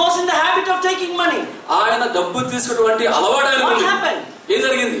తీసుకున్నాడు. He was in the habit of taking money. ఆయన డబ్బు తీసుకున్నటువంటి అలవాటు ఆయనకు ఉంది. What happened? ఏం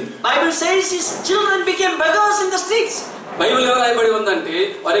జరిగింది? Bible says his children became beggars in the streets. Bible ఎవరు రాయబడి ఉందంటే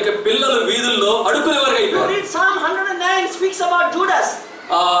వారి యొక్క పిల్లలు వీధుల్లో అడుక్కునేవారు అయిపోయారు. Psalm 109 speaks about Judas.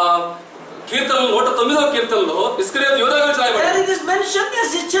 కీర్తనలు 109వ కీర్తనలో ఇస్కరియోతు యూదా గురించి రాయబడింది. There it is mentioned that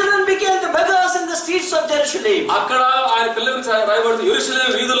his children became the beggars in the streets of Jerusalem. అక్కడ ఆయన పిల్లల గురించి రాయబడింది,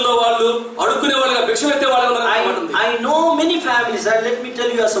 యెరూషలేము వీధుల్లో వాళ్ళు అడుక్కునే వాళ్ళుగా భిక్ష పెట్టే వాళ్ళుగా రాయబడింది. I know many families, and let me tell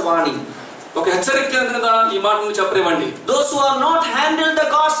you as a warning. ఒక హెచ్చరిక కింద ఈ మాటను చెప్పనివ్వండి. Those who have not handled the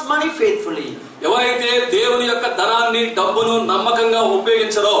God's money faithfully, ఎవరైతే దేవుని యొక్క ధనాన్ని, డబ్బును నమ్మకంగా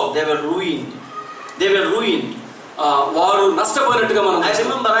ఉపయోగించరో they were ruined. వారు నష్టపోయినట్టుగా మనం. I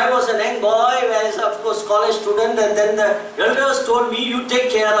remember I was a young boy, I was of course college student, and then the elders told me, you take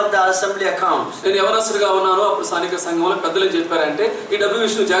care of the assembly accounts. నేను యవనస్తుడిగా ఉన్నాను. అప్పుడు స్థానిక సంఘంలో పెద్దలు ఏం చెప్పారంటే ఈ డబ్బు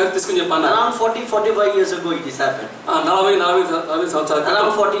విషయం జాగ్రత్త తీసుకుని చెప్పాను. Around 40-45 years ago it has happened. 40 సంవత్సరాల క్రితం.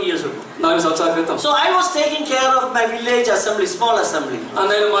 Around 40 years ago. 40 సంవత్సరాల క్రితం. So I was taking care of my village assembly, small assembly.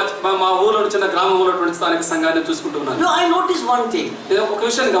 నేను మా ఊర్లో చిన్న గ్రామంలో ఉన్నటువంటి స్థానిక సంఘాన్ని చూసుకుంటున్నాను. I noticed one thing. నేను ఒక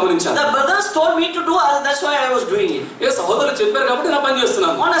విషయాన్ని గమనించాను. The brothers told me to do, that's why I was doing it. ఏ సహోదరులు చెప్పారు కాబట్టి నా పని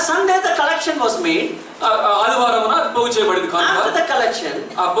చేస్తున్నాను. On a Sunday the collection was made. ఆదివారమున పోగు చేయబడింది. After the collection,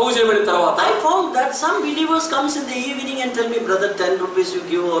 పోగు చేయబడిన తర్వాత I found that some believers comes in the evening and tell me, brother, 10 rupees you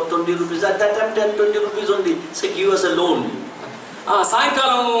give or 20 rupees. At that time 10-20 rupees only. Say give us a loan.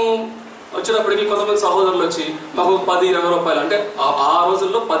 సాయంకాలం వచ్చినప్పటికీ కొంతమంది సహోదరులు వచ్చి మాకు 10-20 రూపాయలు, అంటే ఆ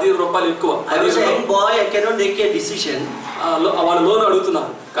రోజుల్లో 10 రూపాయలు ఎక్కువ. I was saying, boy, I cannot take a decision. వాళ్ళు లోన్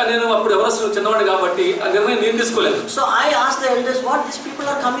అడుగుతున్నారు. కానీ నేను అప్పుడు ఎవరు చిన్నవాడిని కాబట్టి ఆ నిర్ణయం నేను తీసుకోలేదు. So I asked the elders, what these people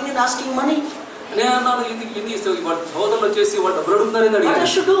are coming and asking money? నేను అన్నాను, ఇది సహోదరులు వచ్చేసి వాళ్ళు డబ్బులు అడుగుతున్నారని అడిగాను. What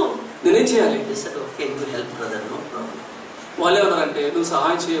I should do? నేనేం చేయాలి? They said, okay, you help brother, no problem. వాళ్ళు ఏమన్నారంటే నువ్వు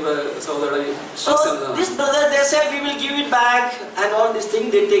సహాయం చేయ సహోదరుడు. So this brother, they said we will give it back and all this thing,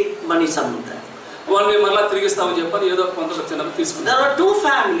 they take money sometimes. వాళ్ళు మేము మళ్ళీ తిరిగిస్తామని చెప్పని ఏదో కొంత చిన్న తీసుకున్నారు. There are 2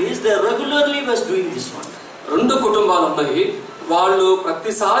 families, they regularly was doing this one. 2 కుటుంబాలు ఉన్నాయి, వాళ్ళు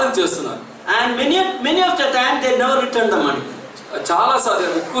ప్రతిసారి చేస్తున్నారు. And many of the time they never return the money. చాలా సార్లు,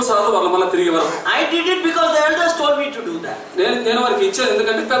 ఎక్కువ సార్లు వాళ్ళు మళ్ళీ తిరిగి వరకు. I did it because the elders told me to do that. నేను వారికి ఇచ్చాను,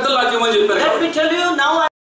 ఎందుకంటే పెద్దలు నాకు ఏమని చెప్పారు. Let me tell you now.